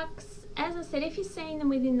bile ducts, as I said, if you're seeing them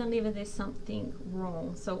within the liver, there's something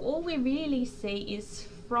wrong. So all we really see is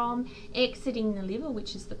from exiting the liver,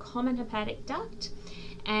 which is the common hepatic duct,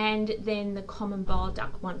 and then the common bile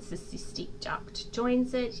duct once the cystic duct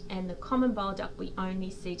joins it, and the common bile duct we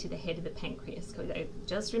only see to the head of the pancreas.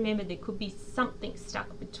 Just remember, there could be something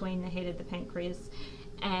stuck between the head of the pancreas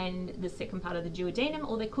and the second part of the duodenum,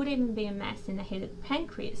 or there could even be a mass in the head of the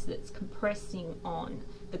pancreas that's compressing on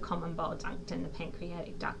the common bile duct and the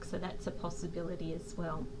pancreatic duct, so that's a possibility as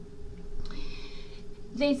well.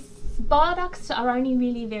 These bile ducts are only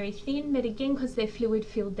really very thin, but again, because they're fluid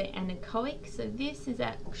filled, they're anechoic. So this is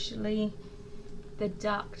actually the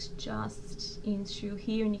duct just in through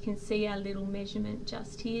here, and you can see our little measurement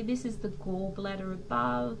just here. This is the gallbladder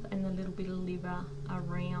above and the little bit of liver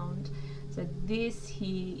around. So this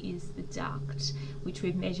here is the duct which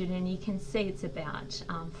we've measured, and you can see it's about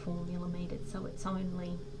 4 millimeters, so it's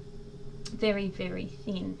only very, very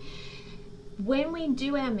thin. When we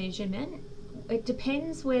do our measurement, it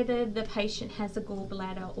depends whether the patient has a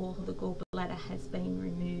gallbladder or the gallbladder has been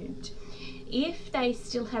removed. If they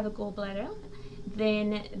still have a gallbladder,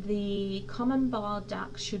 then the common bile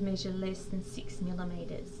duct should measure less than 6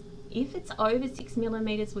 millimeters. If it's over 6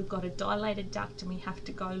 millimeters, we've got a dilated duct and we have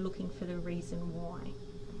to go looking for the reason why.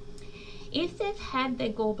 If they've had their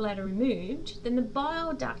gallbladder removed, then the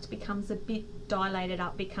bile duct becomes a bit dilated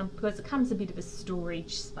up because it becomes a bit of a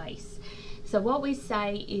storage space. So what we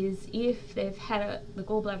say is, if they've had the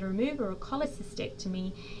gallbladder removed or a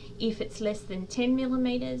cholecystectomy, if it's less than 10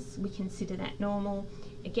 millimeters, we consider that normal.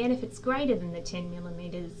 Again, if it's greater than the 10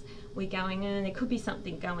 millimeters, we're going, there could be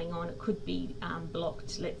something going on, it could be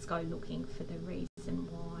blocked. Let's go looking for the reason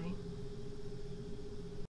why.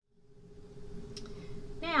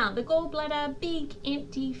 Now, the gallbladder, big,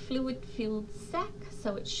 empty, fluid-filled sac,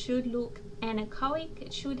 so it should look anechoic.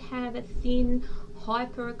 It should have a thin,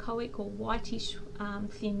 hyperechoic or whitish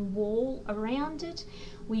thin wall around it.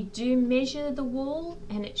 We do measure the wall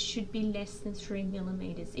and it should be less than 3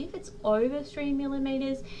 millimeters. If it's over 3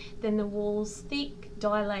 millimeters, then the wall's thick,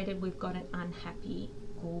 dilated, we've got an unhappy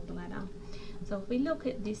gallbladder. So if we look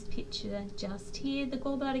at this picture just here, the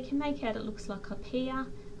gallbladder, can make out it looks like a pear.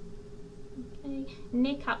 Okay.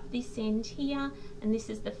 Neck up this end here, and this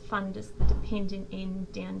is the fundus, the dependent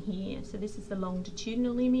end down here. So this is the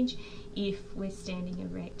longitudinal image if we're standing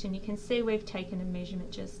erect, and you can see we've taken a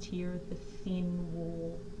measurement just here of the thin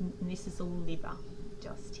wall, and this is all liver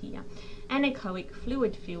just here. Anechoic,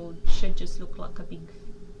 fluid filled, should just look like a big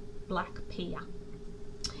black pear.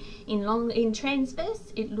 In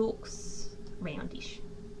transverse, it looks roundish,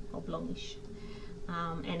 oblongish.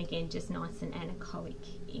 And again, just nice and anechoic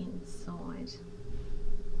inside.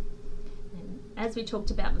 And as we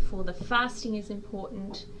talked about before, the fasting is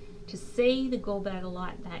important. To see the gallbladder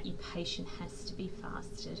like that, your patient has to be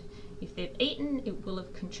fasted. If they've eaten, it will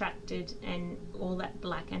have contracted and all that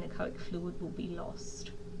black anechoic fluid will be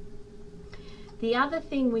lost. The other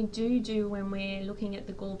thing we do when we're looking at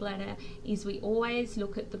the gallbladder is we always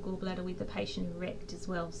look at the gallbladder with the patient erect as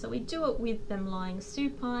well. So we do it with them lying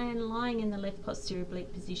supine, lying in the left posterior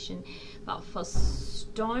oblique position. But for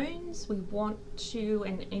stones, we want to,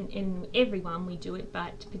 and in everyone we do it,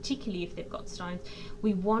 but particularly if they've got stones,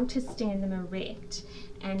 we want to stand them erect.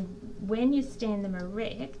 And when you stand them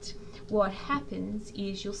erect, what happens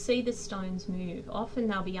is you'll see the stones move. Often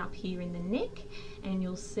they'll be up here in the neck, and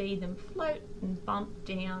you'll see them float and bump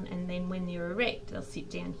down, and then when they're erect, they'll sit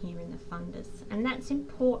down here in the fundus. And that's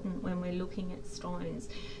important when we're looking at stones.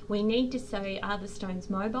 We need to say, are the stones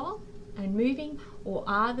mobile and moving, or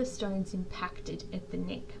are the stones impacted at the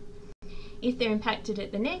neck? If they're impacted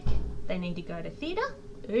at the neck, they need to go to theatre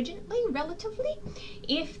urgently, relatively.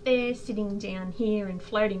 If they're sitting down here and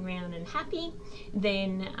floating around and happy,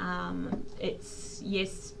 then it's,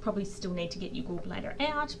 yes, probably still need to get your gallbladder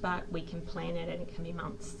out, but we can plan it and it can be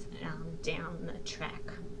months down the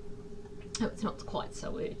track. So it's not quite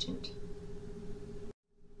so urgent.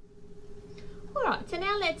 Alright, so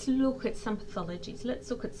now let's look at some pathologies.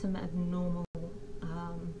 Let's look at some abnormal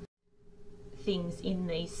things in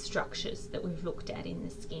these structures that we've looked at in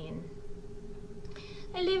the scan.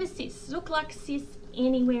 A liver cyst, look like cysts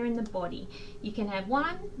anywhere in the body. You can have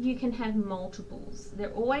one, you can have multiples.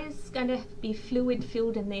 They're always going to be fluid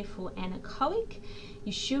filled and therefore anechoic.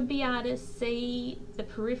 You should be able to see the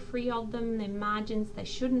periphery of them, their margins. They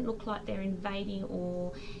shouldn't look like they're invading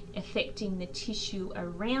or affecting the tissue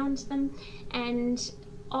around them. And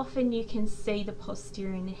often you can see the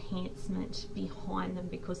posterior enhancement behind them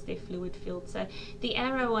because they're fluid filled. So the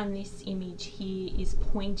arrow on this image here is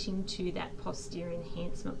pointing to that posterior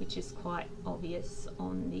enhancement, which is quite obvious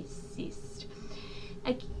on this cyst.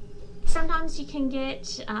 Sometimes you can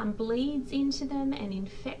get bleeds into them and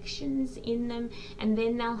infections in them, and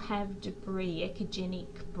then they'll have debris, echogenic,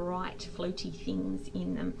 bright, floaty things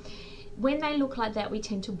in them. When they look like that, we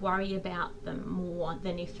tend to worry about them more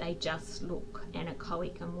than if they just look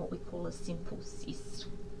anechoic and what we call a simple cyst.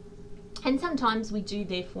 And sometimes we do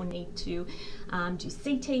therefore need to do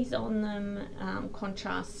CTs on them,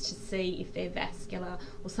 contrast to see if they're vascular,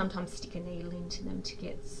 or sometimes stick a needle into them to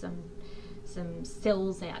get some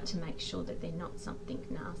cells out to make sure that they're not something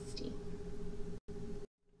nasty.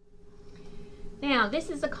 Now, this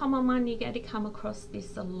is a common one. You're going to come across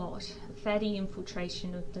this a lot, fatty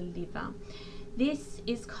infiltration of the liver. This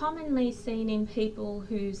is commonly seen in people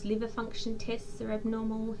whose liver function tests are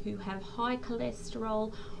abnormal, who have high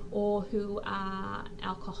cholesterol, or who are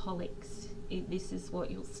alcoholics. This is what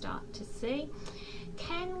you'll start to see.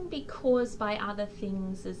 Can be caused by other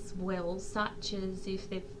things as well, such as if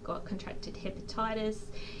they've got contracted hepatitis,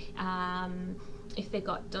 if they've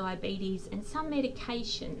got diabetes, and some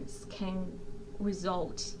medications can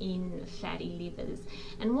result in fatty livers.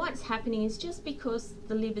 And what's happening is just because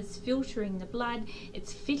the liver's filtering the blood,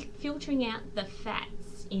 it's filtering out the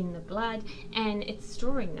fats in the blood and it's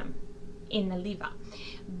storing them in the liver.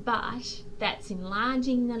 But that's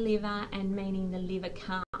enlarging the liver and meaning the liver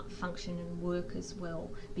can't function and work as well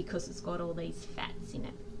because it's got all these fats in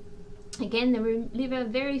it. Again, the liver,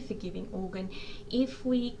 very forgiving organ. If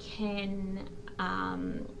we can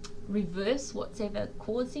reverse what's ever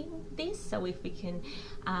causing this, so if we can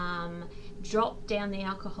drop down the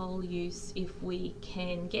alcohol use, if we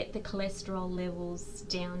can get the cholesterol levels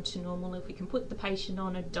down to normal, if we can put the patient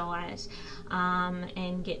on a diet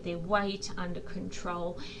and get their weight under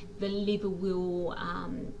control, the liver will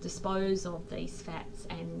dispose of these fats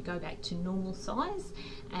and go back to normal size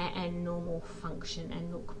and normal function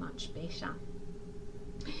and look much better.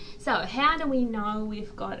 So how do we know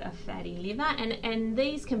we've got a fatty liver? And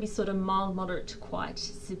these can be sort of mild, moderate to quite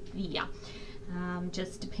severe,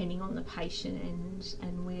 just depending on the patient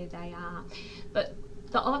and where they are. But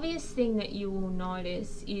the obvious thing that you will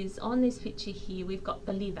notice is on this picture here, we've got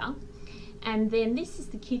the liver, and then this is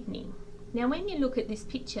the kidney. Now when you look at this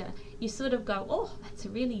picture, you sort of go, oh, that's a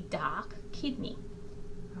really dark kidney,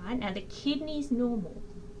 right? Now the kidney's normal.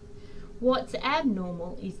 What's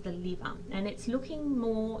abnormal is the liver, and it's looking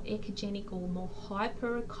more echogenic or more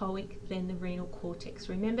hyperechoic than the renal cortex.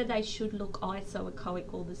 Remember, they should look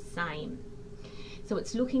isoechoic or the same. So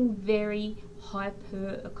it's looking very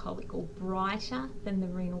hyperechoic or brighter than the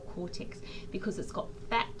renal cortex because it's got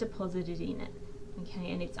fat deposited in it,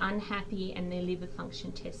 okay, and it's unhappy and their liver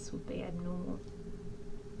function tests would be abnormal.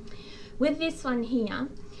 With this one here,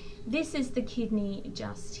 this is the kidney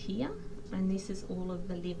just here, and this is all of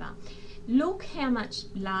the liver. Look how much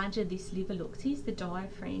larger this liver looks. Here's the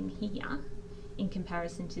diaphragm here in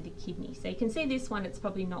comparison to the kidney. So you can see this one, it's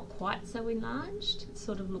probably not quite so enlarged. It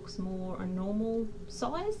sort of looks more a normal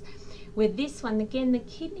size. Where this one, again, the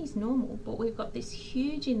kidney's normal, but we've got this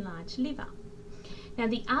huge enlarged liver. Now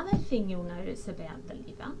the other thing you'll notice about the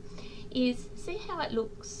liver is, see how it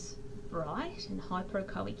looks bright and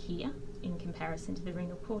hyperechoic here in comparison to the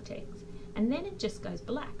renal cortex, and then it just goes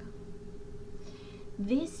black.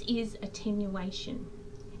 This is attenuation.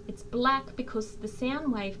 It's black because the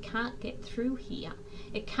sound wave can't get through here.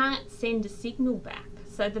 It can't send a signal back.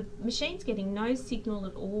 So the machine's getting no signal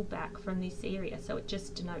at all back from this area, so it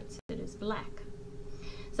just denotes it as black.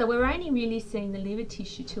 So we're only really seeing the liver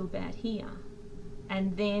tissue to about here,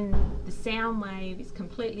 and then the sound wave is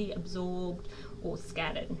completely absorbed or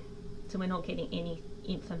scattered. So we're not getting any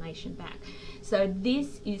information back. So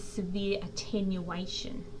this is severe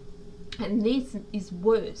attenuation. And this is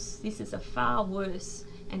worse. This is a far worse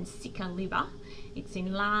and sicker liver. It's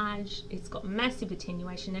enlarged, it's got massive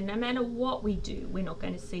attenuation, and no matter what we do, we're not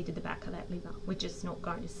going to see to the back of that liver. We're just not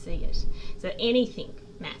going to see it. So anything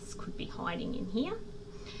mass could be hiding in here.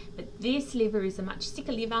 But this liver is a much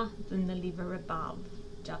sicker liver than the liver above,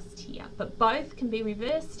 just here. But both can be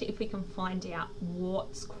reversed if we can find out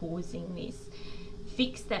what's causing this.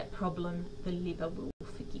 Fix that problem, the liver will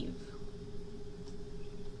forgive.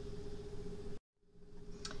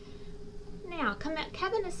 Now,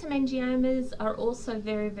 cavernous hemangiomas are also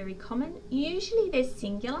very, very common. Usually they're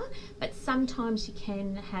singular, but sometimes you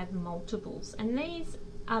can have multiples. And these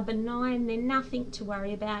are benign, they're nothing to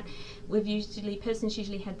worry about. Persons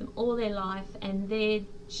usually had them all their life, and they're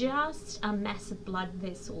just massive blood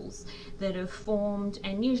vessels that have formed,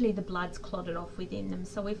 and usually the blood's clotted off within them.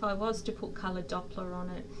 So if I was to put colour Doppler on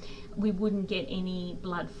it, we wouldn't get any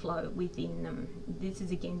blood flow within them. This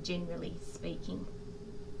is, again, generally speaking.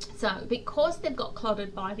 So because they've got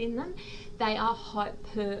clotted blood in them, they are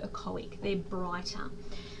hyperechoic, they're brighter.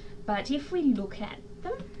 But if we look at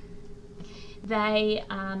them, they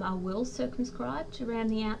are well circumscribed around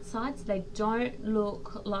the outsides. They don't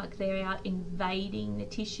look like they're out invading the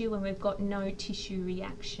tissue, and we've got no tissue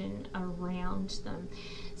reaction around them.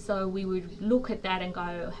 So we would look at that and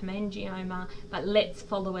go hemangioma, but let's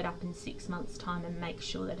follow it up in 6 months' time and make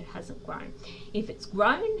sure that it hasn't grown. If it's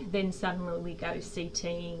grown, then suddenly we go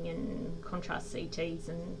CTing and contrast CTs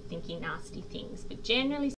and thinking nasty things. But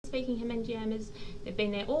generally speaking, hemangiomas, they've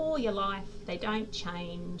been there all your life, they don't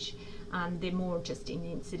change, they're more just an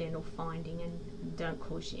incidental finding and don't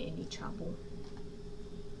cause you any trouble.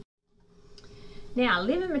 Now,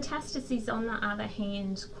 liver metastases, on the other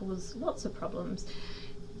hand, cause lots of problems.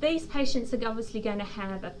 These patients are obviously going to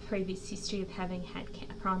have a previous history of having had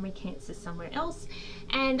primary cancer somewhere else,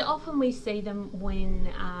 and often we see them when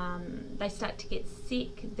they start to get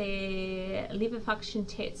sick. Their liver function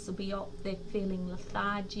tests will be up, they're feeling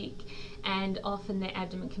lethargic, and often their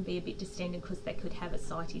abdomen can be a bit distended because they could have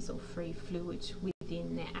ascites or free fluid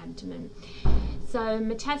within their abdomen. So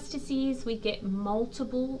metastases, we get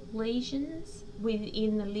multiple lesions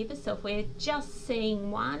within the liver. So if we're just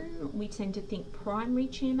seeing one, we tend to think primary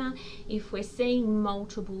tumour. If we're seeing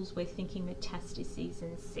multiples, we're thinking metastases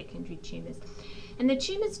and secondary tumours. And the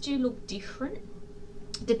tumours do look different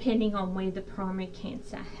depending on where the primary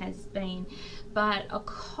cancer has been, but a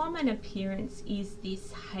common appearance is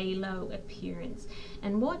this halo appearance.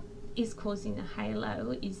 And what is causing the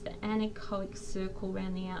halo is the anechoic circle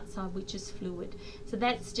around the outside, which is fluid. So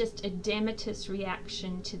that's just edematous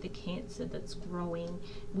reaction to the cancer that's growing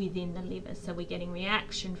within the liver. So we're getting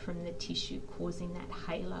reaction from the tissue causing that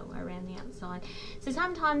halo around the outside. So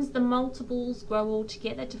sometimes the multiples grow all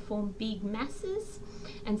together to form big masses,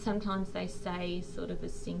 and sometimes they stay sort of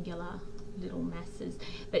as singular little masses.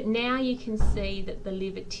 But now you can see that the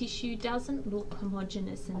liver tissue doesn't look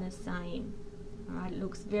homogeneous and the same. Right, it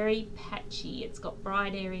looks very patchy. It's got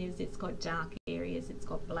bright areas, it's got dark areas, it's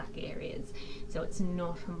got black areas. So it's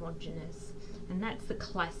not homogeneous. And that's the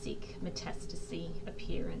classic metastasis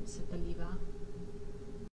appearance of the liver.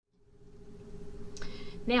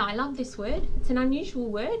 Now, I love this word. It's an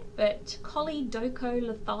unusual word, but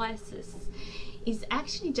choledocholithiasis is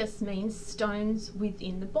actually just means stones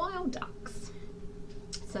within the bile ducts.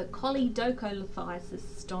 So choledocholithiasis,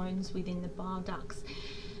 stones within the bile ducts.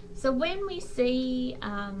 So when we see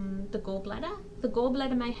the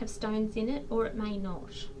gallbladder may have stones in it, or it may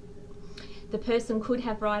not. The person could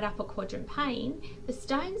have right upper quadrant pain. The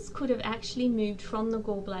stones could have actually moved from the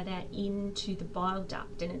gallbladder into the bile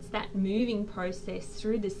duct, and it's that moving process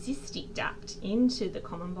through the cystic duct into the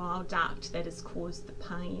common bile duct that has caused the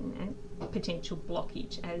pain and potential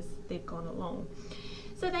blockage as they've gone along.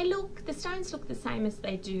 So the stones look the same as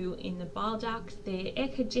they do in the bile duct. They're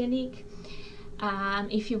echogenic.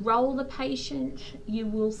 If you roll the patient, you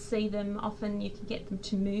will see them, often you can get them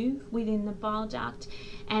to move within the bile duct,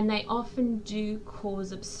 and they often do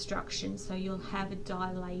cause obstruction, so you'll have a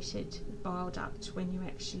dilated bile duct when you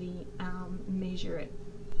actually measure it.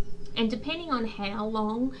 And depending on how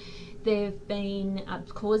long they've been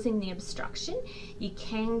causing the obstruction, you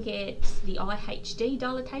can get the IHD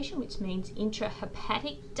dilatation, which means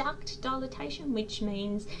intrahepatic duct dilatation, which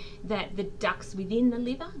means that the ducts within the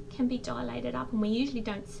liver can be dilated up, and we usually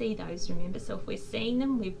don't see those, remember. So if we're seeing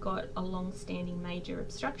them, we've got a long-standing major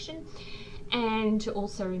obstruction. And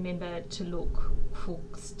also remember to look for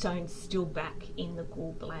stones still back in the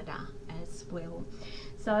gallbladder as well.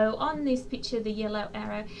 So on this picture, the yellow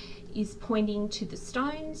arrow is pointing to the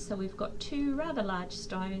stones. So we've got two rather large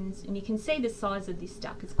stones, and you can see the size of this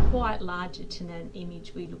duct is quite larger to the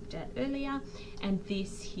image we looked at earlier. And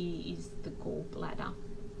this here is the gallbladder.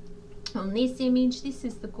 On this image, this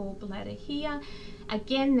is the gallbladder here.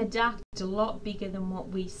 Again, the duct is a lot bigger than what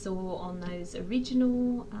we saw on those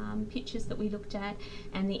original pictures that we looked at,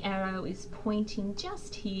 and the arrow is pointing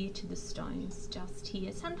just here to the stones, just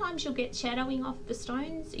here. Sometimes you'll get shadowing off the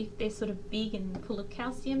stones if they're sort of big and full of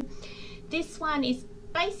calcium. This one is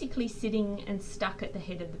basically sitting and stuck at the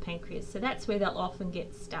head of the pancreas, so that's where they'll often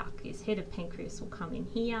get stuck. This head of pancreas will come in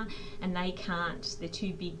here, and they're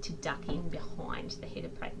too big to duck in behind the head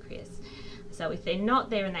of pancreas. So if they're not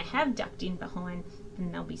there and they have ducked in behind,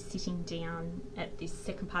 then they'll be sitting down at this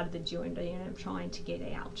second part of the joint and trying to get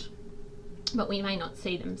out. But we may not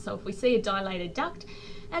see them. So if we see a dilated duct,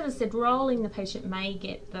 as I said, rolling the patient may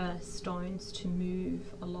get the stones to move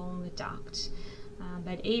along the duct.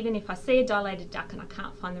 But even if I see a dilated duct and I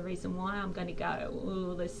can't find the reason why, I'm going to go,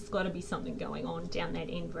 oh, there's got to be something going on down that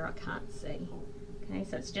end where I can't see. Okay,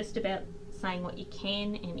 so it's just about saying what you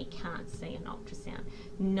can and you can't see in ultrasound,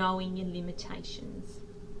 knowing your limitations.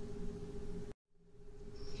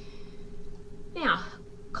 Now,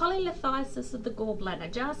 cholelithiasis of the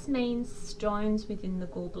gallbladder just means stones within the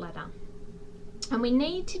gallbladder. And we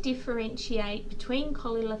need to differentiate between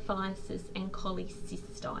cholelithiasis and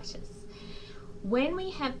cholecystitis. When we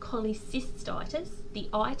have cholecystitis, the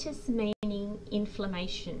itis meaning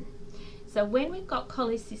inflammation. So when we've got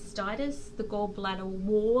cholecystitis, the gallbladder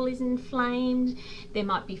wall is inflamed, there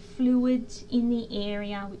might be fluid in the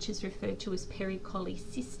area, which is referred to as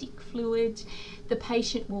pericholecystic fluid. The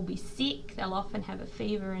patient will be sick, they'll often have a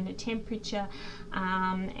fever and a temperature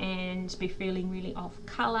and be feeling really off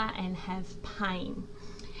colour and have pain.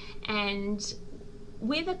 And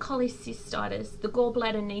with a cholecystitis, the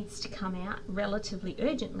gallbladder needs to come out relatively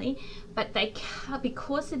urgently, but they can't,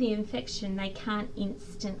 because of the infection, they can't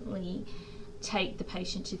instantly take the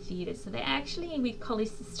patient to theatre. So they actually, with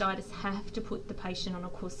cholecystitis, have to put the patient on a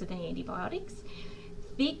course of antibiotics,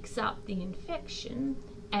 fix up the infection,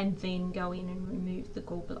 and then go in and remove the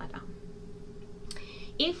gallbladder.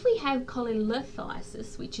 If we have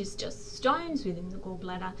cholelithiasis, which is just stones within the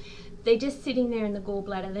gallbladder, they're just sitting there in the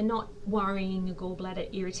gallbladder. They're not worrying the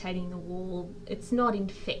gallbladder, irritating the wall. It's not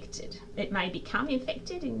infected. It may become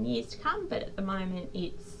infected in years to come, but at the moment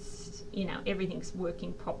it's, you know, everything's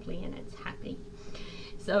working properly and it's happy.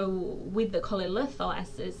 So with the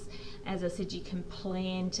cholelithiasis, as I said, you can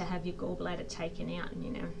plan to have your gallbladder taken out in,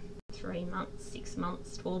 you know, 3 months, 6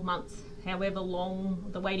 months, 12 months, however long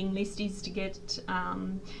the waiting list is to get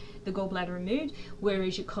the gallbladder removed,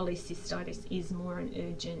 whereas your cholecystitis is more an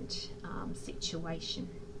urgent situation.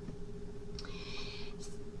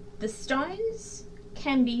 The stones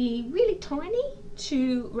can be really tiny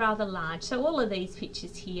to rather large. So all of these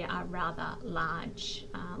pictures here are rather large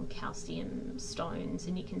calcium stones,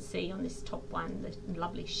 and you can see on this top one the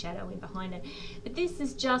lovely shadow in behind it. But this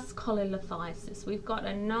is just cholelithiasis. We've got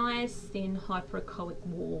a nice thin hyperechoic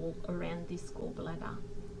wall around this gallbladder.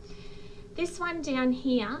 This one down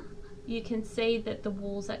here, you can see that the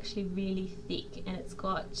wall's actually really thick and it's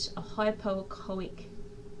got a hypoechoic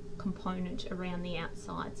component around the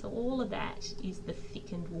outside. So all of that is the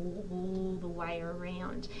thickened wall all the way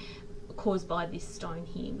around, caused by this stone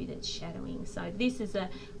here with its shadowing. So this is a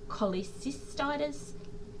cholecystitis.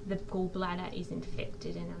 The gallbladder is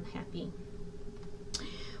infected and unhappy.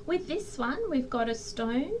 With this one, we've got a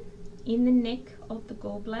stone in the neck of the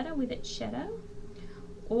gallbladder with its shadow.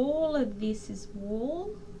 All of this is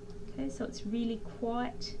wall, okay, so it's really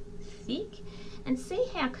quite thick. And see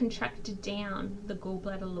how contracted down the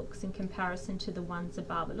gallbladder looks in comparison to the ones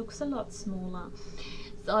above. It looks a lot smaller.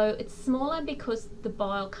 So it's smaller because the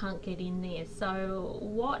bile can't get in there. So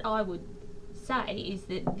what I would say is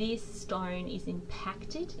that this stone is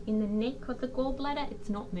impacted in the neck of the gallbladder. It's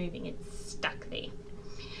not moving, it's stuck there.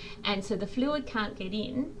 And so the fluid can't get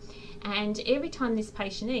in. And every time this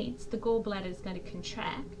patient eats, the gallbladder is going to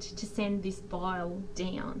contract to send this bile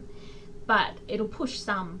down. But it'll push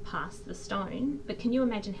some past the stone. But can you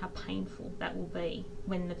imagine how painful that will be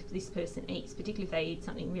when this person eats, particularly if they eat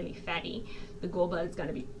something really fatty? The gallbladder is going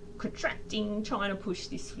to be contracting, trying to push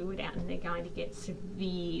this fluid out, and they're going to get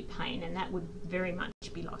severe pain, and that would very much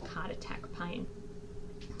be like heart attack pain.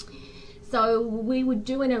 So we would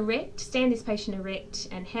do an erect, stand this patient erect,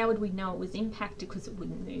 and how would we know it was impacted? Because it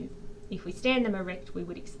wouldn't move. If we stand them erect, we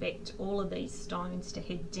would expect all of these stones to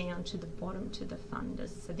head down to the bottom to the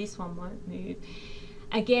fundus. So this one won't move.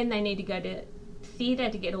 Again, they need to go to theatre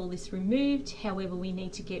to get all this removed. However, we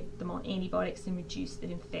need to get them on antibiotics and reduce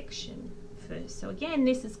the infection first. So again,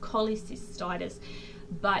 this is cholecystitis,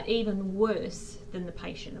 but even worse than the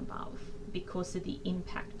patient above because of the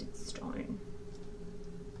impacted stone.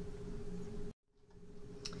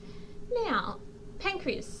 Now,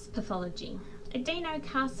 pancreas pathology.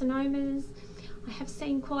 Adenocarcinomas, I have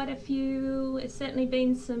seen quite a few. There's certainly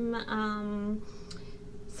been some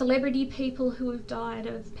celebrity people who have died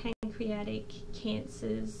of pancreatic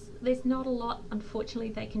cancers. There's not a lot,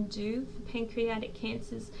 unfortunately, they can do for pancreatic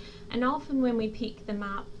cancers, and often when we pick them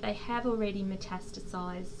up, they have already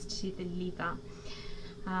metastasized to the liver.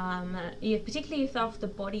 Particularly if they're off the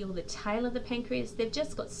body or the tail of the pancreas, they've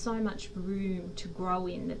just got so much room to grow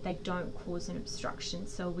in that they don't cause an obstruction,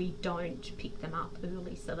 so we don't pick them up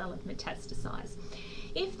early, so they'll have metastasized.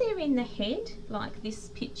 If they're in the head, like this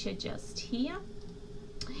picture just here,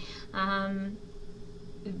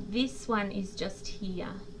 this one is just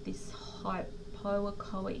here, this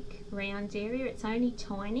hypoechoic round area. It's only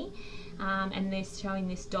tiny. And they're showing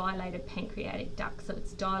this dilated pancreatic duct, so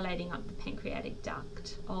it's dilating up the pancreatic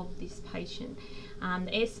duct of this patient.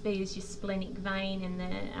 The SB is your splenic vein, and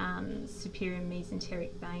the superior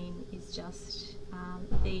mesenteric vein is just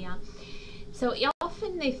there. So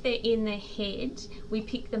often if they're in the head, we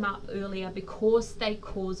pick them up earlier because they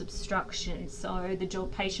cause obstruction. So the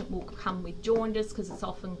patient will come with jaundice because it's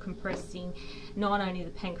often compressing not only the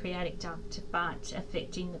pancreatic duct but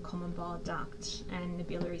affecting the common bile duct and the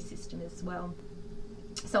biliary system as well.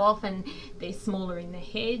 So often they're smaller in the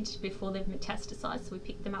head before they've metastasized, so we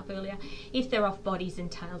pick them up earlier. If they're off bodies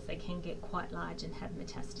and tails, they can get quite large and have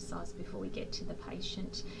metastasized before we get to the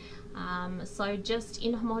patient. So just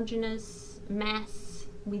inhomogeneous mass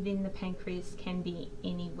within the pancreas can be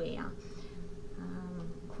anywhere,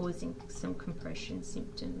 causing some compression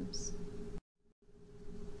symptoms.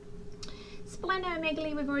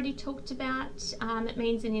 Splenomegaly we've already talked about. It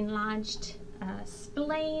means an enlarged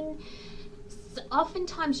spleen.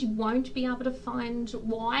 Oftentimes you won't be able to find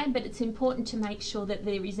why, but it's important to make sure that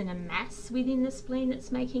there isn't a mass within the spleen that's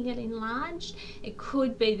making it enlarged. It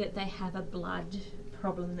could be that they have a blood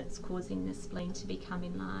problem that's causing the spleen to become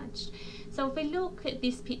enlarged. So if we look at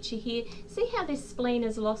this picture here, see how this spleen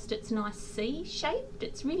has lost its nice C shape?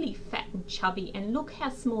 It's really fat and chubby, and look how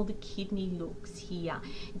small the kidney looks here.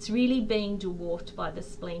 It's really being dwarfed by the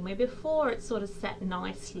spleen, where before it sort of sat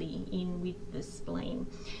nicely in with the spleen.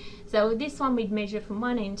 So this one we'd measure from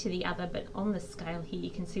one end to the other, but on the scale here you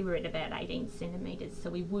can see we're at about 18 centimetres, so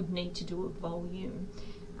we would need to do a volume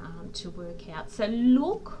to work out. So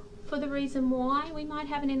look for the reason why we might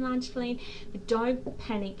have an enlarged spleen, but don't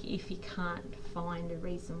panic if you can't find a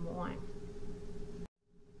reason why.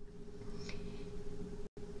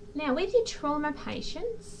 Now with your trauma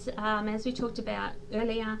patients, as we talked about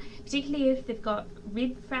earlier, particularly if they've got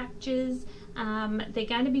rib fractures, they're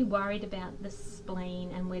going to be worried about the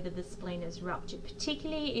spleen and whether the spleen is ruptured,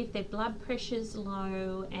 particularly if their blood pressure's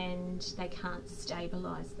low and they can't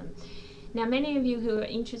stabilise them. Now many of you who are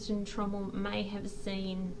interested in trauma may have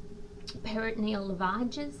seen peritoneal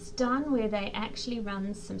lavages done, where they actually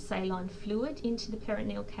run some saline fluid into the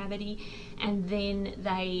peritoneal cavity and then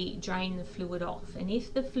they drain the fluid off, and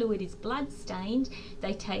if the fluid is blood stained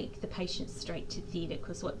they take the patient straight to theatre,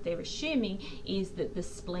 because what they're assuming is that the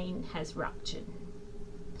spleen has ruptured.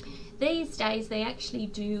 These days they actually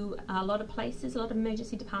do, a lot of places, a lot of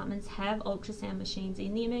emergency departments have ultrasound machines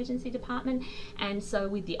in the emergency department, and so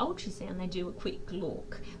with the ultrasound they do a quick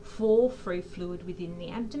look for free fluid within the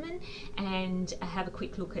abdomen and have a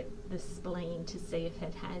quick look at the spleen to see if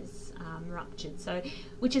it has ruptured. So,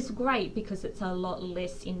 which is great because it's a lot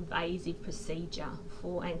less invasive procedure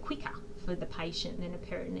and quicker for the patient than a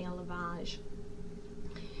peritoneal lavage.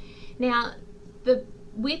 Now,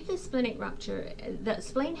 with the splenic rupture, the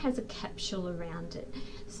spleen has a capsule around it,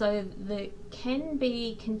 so that can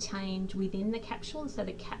be contained within the capsule, so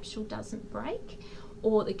the capsule doesn't break,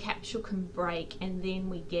 or the capsule can break and then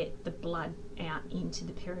we get the blood out into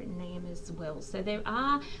the peritoneum as well. So there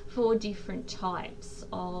are 4 different types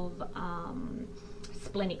of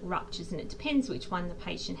splenic ruptures, and it depends which one the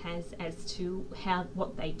patient has as to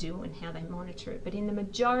what they do and how they monitor it. But in the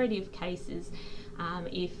majority of cases,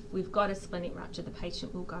 if we've got a splenic rupture, the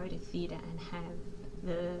patient will go to theatre and have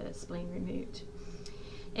the spleen removed.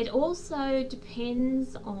 It also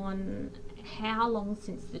depends on how long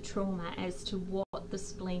since the trauma as to what the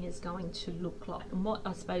spleen is going to look like and what,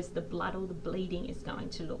 I suppose, the blood or the bleeding is going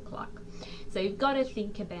to look like. So you've got to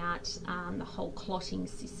think about the whole clotting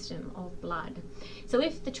system of blood. So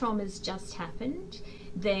if the trauma's just happened,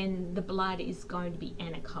 then the blood is going to be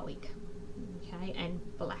anechoic, okay, and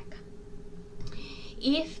black.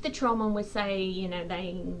 If the trauma was, say, you know,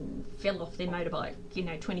 they fell off their motorbike, you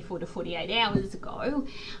know, 24 to 48 hours ago,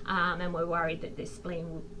 and we're worried that their spleen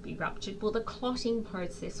will be ruptured, well, the clotting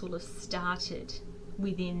process will have started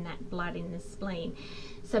within that blood in the spleen.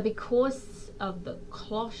 So because of the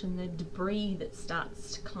clot and the debris that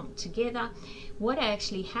starts to clump together, what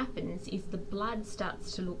actually happens is the blood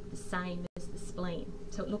starts to look the same as the spleen.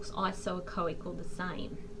 So it looks isoechoic or the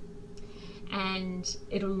same. And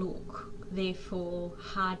it'll look, therefore,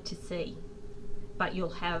 hard to see, but you'll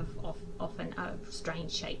have often a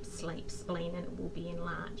strange shaped spleen and it will be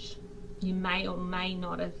enlarged. You may or may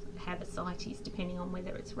not have ascites depending on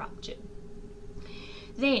whether it's ruptured.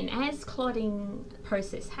 Then as clotting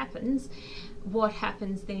process happens, what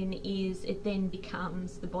happens then is it then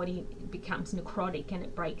becomes, the body becomes necrotic and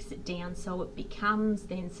it breaks it down, so it becomes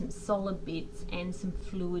then some solid bits and some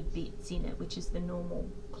fluid bits in it, which is the normal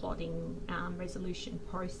clotting resolution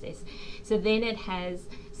process. So then it has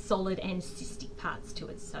solid and cystic parts to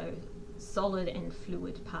it, so solid and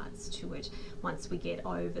fluid parts to it once we get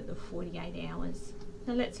over the 48 hours.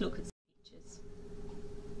 Now let's look at some pictures.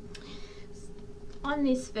 On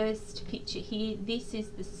this first picture here, this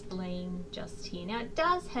is the spleen just here. Now it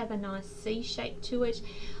does have a nice C shape to it,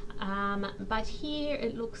 but here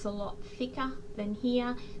it looks a lot thicker than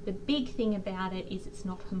here. The big thing about it is it's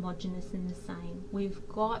not homogeneous in the same. We've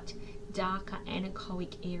got darker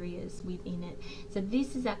anechoic areas within it. So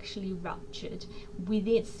this is actually ruptured.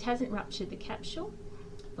 It hasn't ruptured the capsule,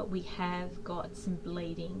 but we have got some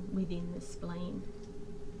bleeding within the spleen.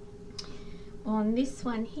 On this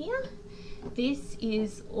one here, this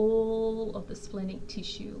is all of the splenic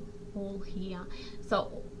tissue, all here.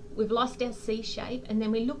 So we've lost our C shape and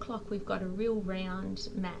then we look like we've got a real round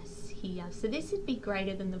mass here. So this would be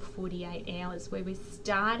greater than the 48 hours where we're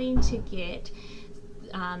starting to get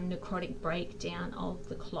necrotic breakdown of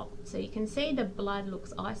the clot. So you can see the blood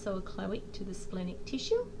looks isoechoic to the splenic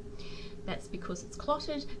tissue. That's because it's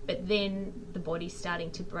clotted, but then the body's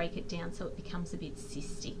starting to break it down so it becomes a bit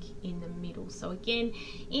cystic in the middle. So again,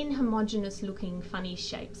 inhomogeneous looking funny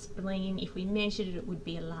shaped spleen, if we measured it, it would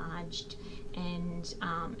be enlarged, and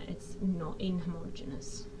it's not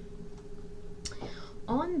inhomogeneous.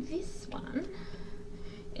 On this one,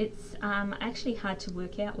 it's actually hard to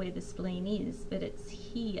work out where the spleen is, but it's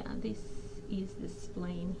here. This is the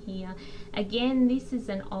spleen here. Again, this is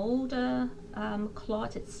an older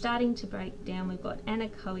clot. It's starting to break down. We've got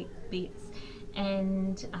anechoic bits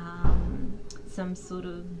and some sort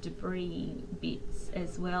of debris bits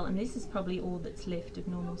as well, and this is probably all that's left of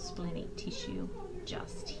normal splenic tissue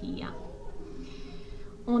just here.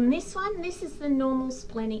 On this one, this is the normal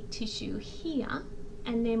splenic tissue here,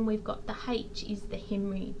 and then we've got the H is the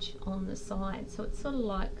hemorrhage on the side, so it's sort of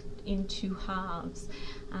like in two halves,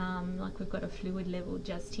 like we've got a fluid level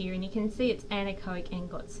just here, and you can see it's anechoic and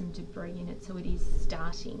got some debris in it, so it is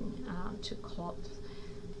starting to clot.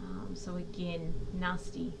 So again,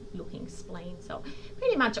 nasty looking spleen. So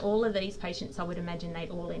pretty much all of these patients, I would imagine they'd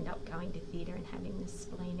all end up going to theatre and having the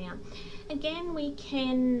spleen out. Again, we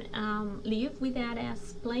can live without our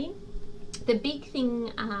spleen. The big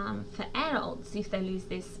thing for adults, if they lose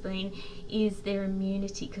their spleen, is their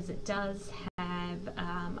immunity, because it does have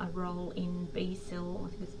a role in B cell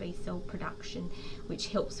production, which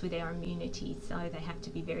helps with our immunity. So they have to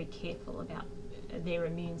be very careful about their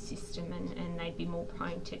immune system, and they'd be more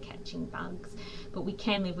prone to catching bugs. But we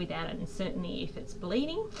can live without it, and certainly if it's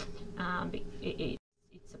bleeding,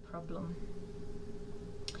 it's a problem.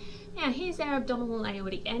 Now here's our abdominal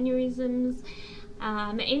aortic aneurysms.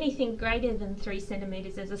 Anything greater than 3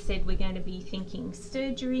 centimetres, as I said, we're going to be thinking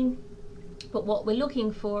surgery. But what we're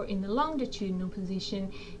looking for in the longitudinal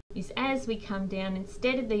position is, as we come down,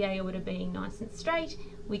 instead of the aorta being nice and straight,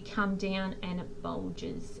 we come down and it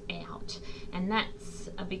bulges out, and that's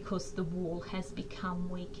because the wall has become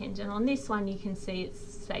weakened. And on this one you can see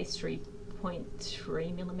it's, say,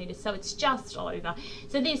 3.3 millimetres, so it's just over.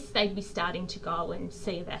 So this, they'd be starting to go and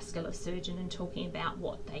see a vascular surgeon and talking about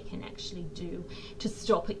what they can actually do to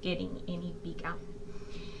stop it getting any bigger.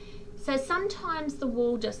 So sometimes the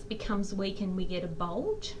wall just becomes weak and we get a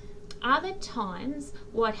bulge. Other times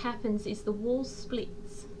what happens is the wall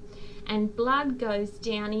splits and blood goes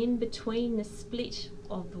down in between the split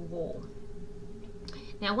of the wall.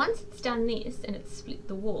 Now once it's done this and it's split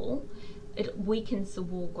the wall, it weakens the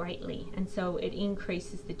wall greatly, and so it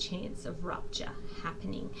increases the chance of rupture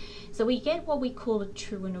happening. So we get what we call a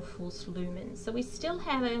true and a false lumen. So we still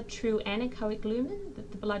have our true anechoic lumen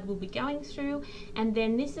that the blood will be going through, and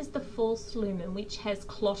then this is the false lumen, which has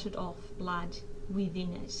clotted off blood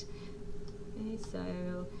within it. Okay,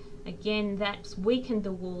 so again, that's weakened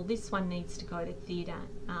the wall. This one needs to go to theatre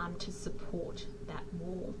to support that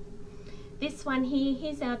wall. This one here,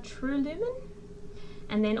 here's our true lumen.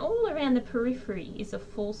 And then all around the periphery is a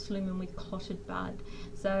false lumen with clotted blood.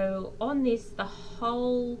 So on this, the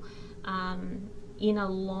whole inner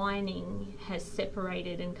lining has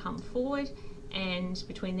separated and come forward, and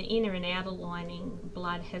between the inner and outer lining,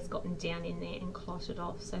 blood has gotten down in there and clotted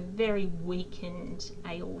off. So very weakened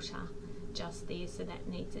aorta just there, so that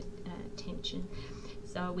needs attention.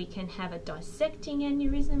 So we can have a dissecting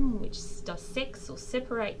aneurysm, which dissects or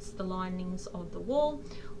separates the linings of the wall,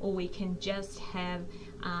 or we can just have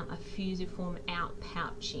a fusiform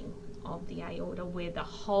outpouching of the aorta where the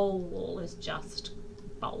whole wall is just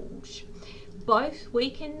bulged. Both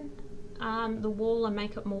weaken the wall and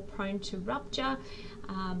make it more prone to rupture,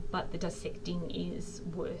 but the dissecting is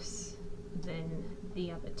worse than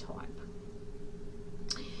the other type.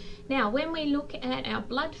 Now, when we look at our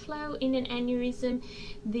blood flow in an aneurysm,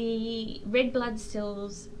 the red blood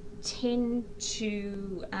cells tend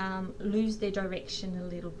to lose their direction a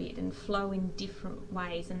little bit and flow in different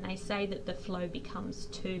ways, and they say that the flow becomes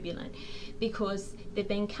turbulent because they've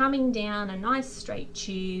been coming down a nice straight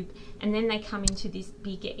tube, and then they come into this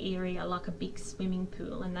bigger area like a big swimming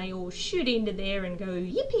pool, and they all shoot into there and go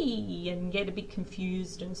yippee and get a bit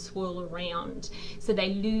confused and swirl around, so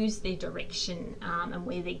they lose their direction and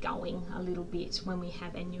where they're going a little bit when we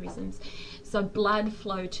have aneurysms. So blood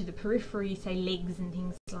flow to the periphery, say legs and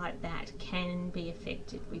things like that, can be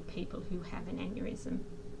affected with people who have an aneurysm.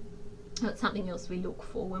 That's something else we look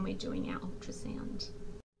for when we're doing our ultrasound.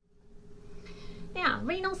 Now,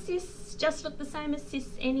 renal cysts just look the same as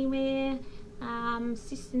cysts anywhere.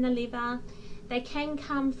 Cysts in the liver, they can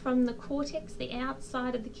come from the cortex, the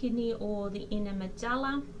outside of the kidney, or the inner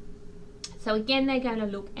medulla. So again, they're going to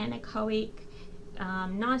look anechoic,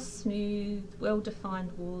 nice, smooth,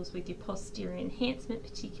 well-defined walls with your posterior enhancement.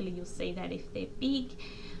 Particularly, you'll see that if they're big.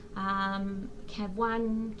 Have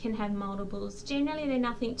one, can have multiples. Generally they're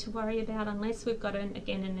nothing to worry about unless we've got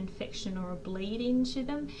again an infection or a bleed into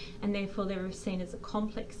them, and therefore they're seen as a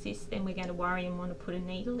complex cyst. Then we're going to worry and want to put a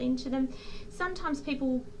needle into them. Sometimes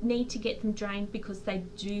people need to get them drained because they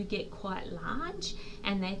do get quite large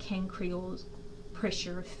and they can cause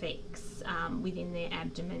pressure effects within their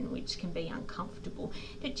abdomen, which can be uncomfortable.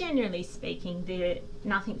 But generally speaking, they're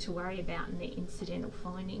nothing to worry about in their incidental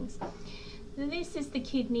findings. So this is the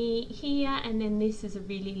kidney here, and then this is a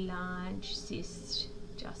really large cyst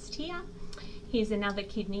just here. Here's another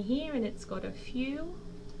kidney here, and it's got a few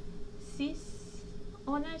cysts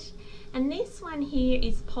on it. And this one here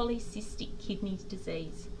is polycystic kidney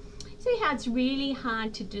disease. See how it's really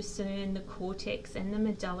hard to discern the cortex and the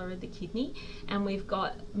medulla of the kidney, and we've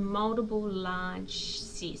got multiple large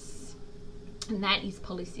cysts. And that is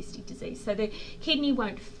polycystic disease. So the kidney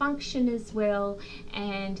won't function as well,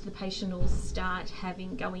 and the patient will start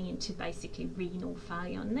going into basically renal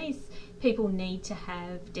failure. And these people need to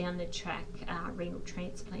have down the track renal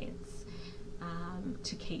transplants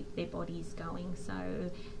to keep their bodies going.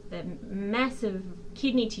 So the massive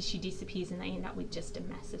kidney tissue disappears and they end up with just a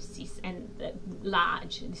massive cyst, and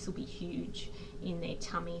large. This will be huge in their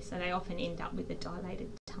tummy. So they often end up with a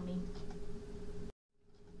dilated tummy.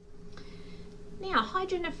 Now,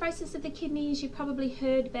 hydronephrosis of the kidney, as you've probably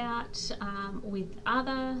heard about with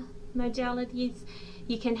other modalities,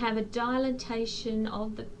 you can have a dilatation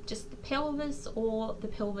of just the pelvis, or the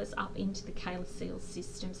pelvis up into the calyceal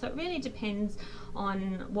system. So it really depends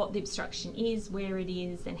on what the obstruction is, where it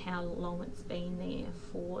is, and how long it's been there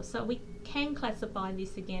for. So we can classify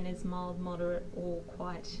this again as mild, moderate, or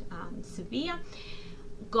quite severe.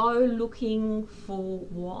 Go looking for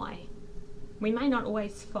why. We may not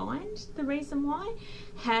always find the reason why.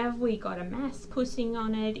 Have we got a mass putting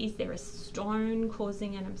on it? Is there a stone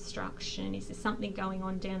causing an obstruction? Is there something going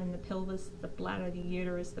on down in the pelvis, the bladder, the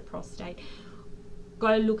uterus, the prostate?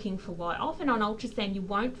 Go looking for why. Often on ultrasound you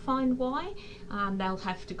won't find why. They'll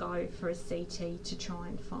have to go for a CT to try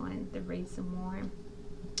and find the reason why.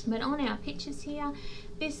 But on our pictures here,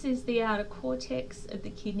 this is the outer cortex of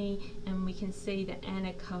the kidney, and we can see the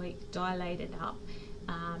anechoic dilated up.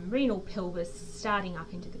 Renal pelvis starting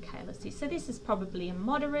up into the calyces. So this is probably a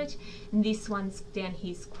moderate, and this one's down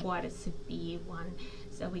here is quite a severe one.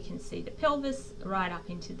 So we can see the pelvis right up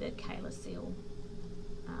into the calyceal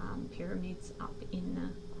pyramids up in the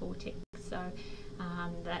cortex. So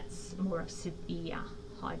that's more of severe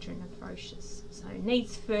hydronephrosis. So it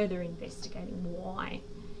needs further investigating why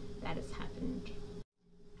that has happened.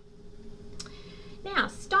 Now,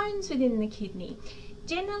 stones within the kidney.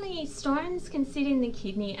 Generally, stones can sit in the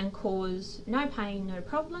kidney and cause no pain, no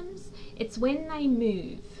problems. It's when they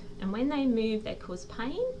move, and when they move they cause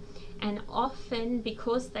pain, and often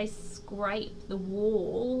because they scrape the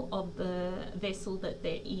wall of the vessel that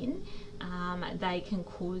they're in, they can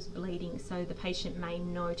cause bleeding. So the patient may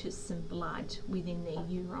notice some blood within their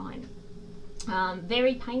urine.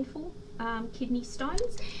 Very painful. Kidney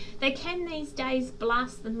stones. They can these days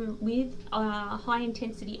blast them with a high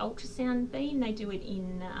intensity ultrasound beam. They do it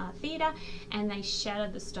in theatre, and they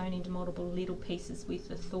shatter the stone into multiple little pieces with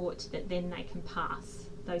the thought that then they can pass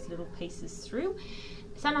those little pieces through.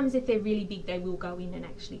 Sometimes if they're really big they will go in and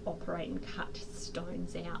actually operate and cut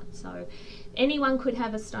stones out. So anyone could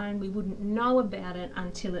have a stone, we wouldn't know about it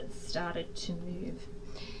until it started to move.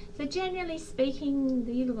 So generally speaking,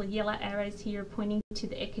 the little yellow arrows here are pointing to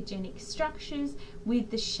the echogenic structures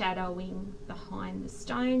with the shadowing behind the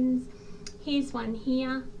stones. Here's one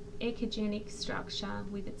here, echogenic structure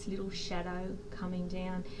with its little shadow coming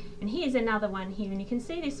down. And here's another one here, and you can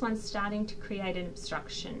see this one's starting to create an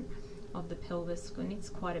obstruction of the pelvis, and it's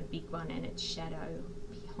quite a big one, and its shadow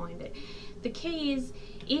behind it. The key is,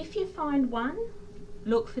 if you find one,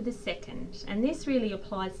 look for the second, and this really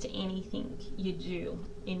applies to anything you do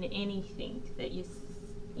in anything that you're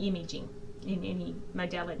imaging in any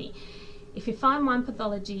modality. If you find one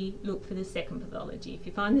pathology, look for the second pathology. If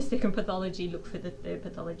you find the second pathology, look for the third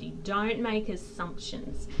pathology. Don't make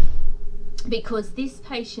assumptions, because this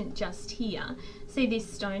patient just here, see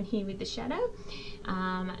this stone here with the shadow?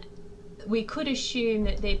 We could assume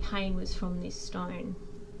that their pain was from this stone,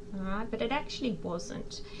 all right, but it actually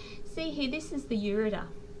wasn't. See here, this is the ureter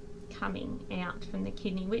coming out from the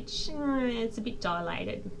kidney, which it's a bit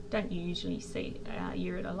dilated. Don't usually see a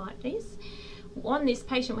ureter like this. On this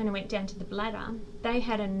patient, when I went down to the bladder, they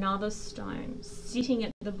had another stone sitting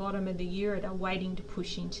at the bottom of the ureter waiting to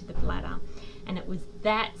push into the bladder, and it was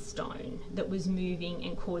that stone that was moving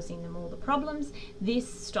and causing them all the problems. This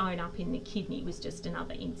stone up in the kidney was just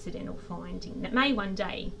another incidental finding that may one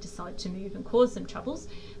day decide to move and cause them troubles,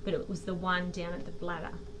 but it was the one down at the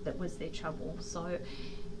bladder that was their trouble. So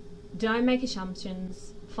don't make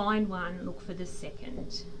assumptions, find one, look for the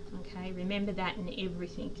second. Okay, remember that in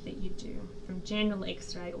everything that you do, from general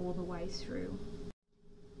x-ray all the way through.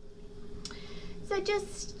 So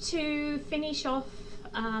just to finish off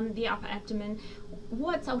the upper abdomen,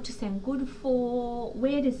 what's ultrasound good for?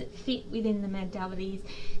 Where does it fit within the modalities?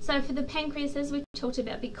 So for the pancreas, as we talked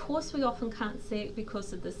about, because we often can't see it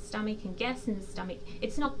because of the stomach and gas in the stomach,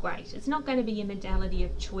 it's not great. It's not going to be your modality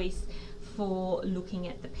of choice for looking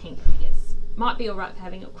at the pancreas. Might be all right for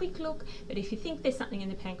having a quick look, but if you think there's something in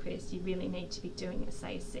the pancreas, you really need to be doing,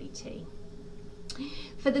 say, a CT.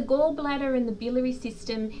 For the gallbladder and the biliary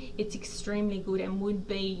system, it's extremely good and would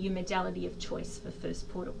be your modality of choice for first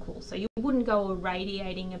port of call. So you wouldn't go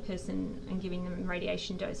irradiating a person and giving them a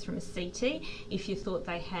radiation dose from a CT if you thought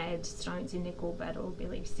they had stones in their gallbladder or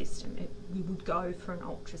biliary system. You would go for an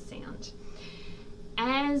ultrasound.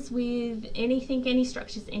 As with anything, any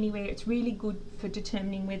structures anywhere, it's really good for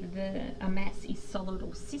determining whether a mass is solid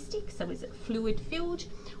or cystic. So is it fluid filled,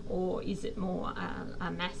 or is it more a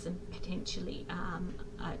mass and potentially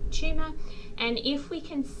a tumour? And if we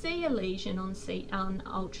can see a lesion on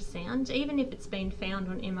ultrasound, even if it's been found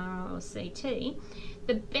on MRI or CT,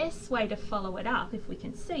 the best way to follow it up, if we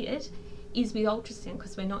can see it, is with ultrasound,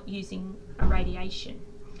 because we're not using a radiation.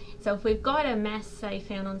 So if we've got a mass, say,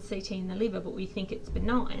 found on CT in the liver, but we think it's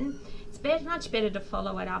benign, it's much better to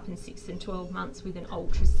follow it up in 6 and 12 months with an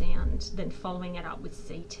ultrasound than following it up with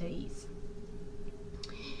CTs.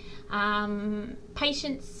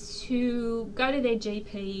 Patients who go to their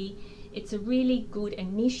GP, it's a really good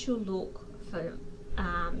initial look for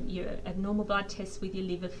your abnormal blood tests with your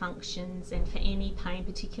liver functions and for any pain,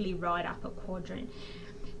 particularly right upper quadrant.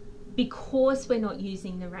 Because we're not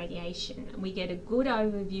using the radiation, we get a good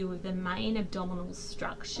overview of the main abdominal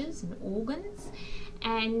structures and organs.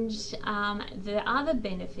 And the other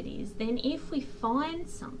benefit is then if we find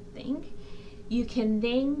something, you can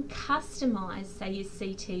then customise, say, your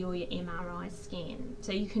CT or your MRI scan.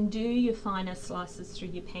 So you can do your finer slices through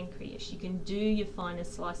your pancreas, you can do your finer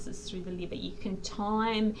slices through the liver, you can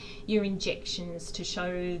time your injections to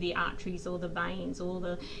show the arteries or the veins or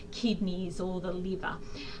the kidneys or the liver,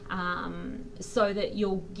 so that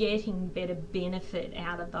you're getting better benefit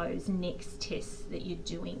out of those next tests that you're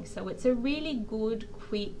doing. So it's a really good,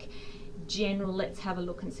 quick, general, let's have a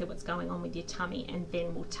look and see what's going on with your tummy, and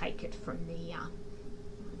then we'll take it from there.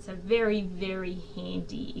 It's a very, very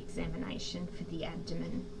handy examination for the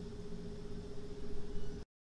abdomen.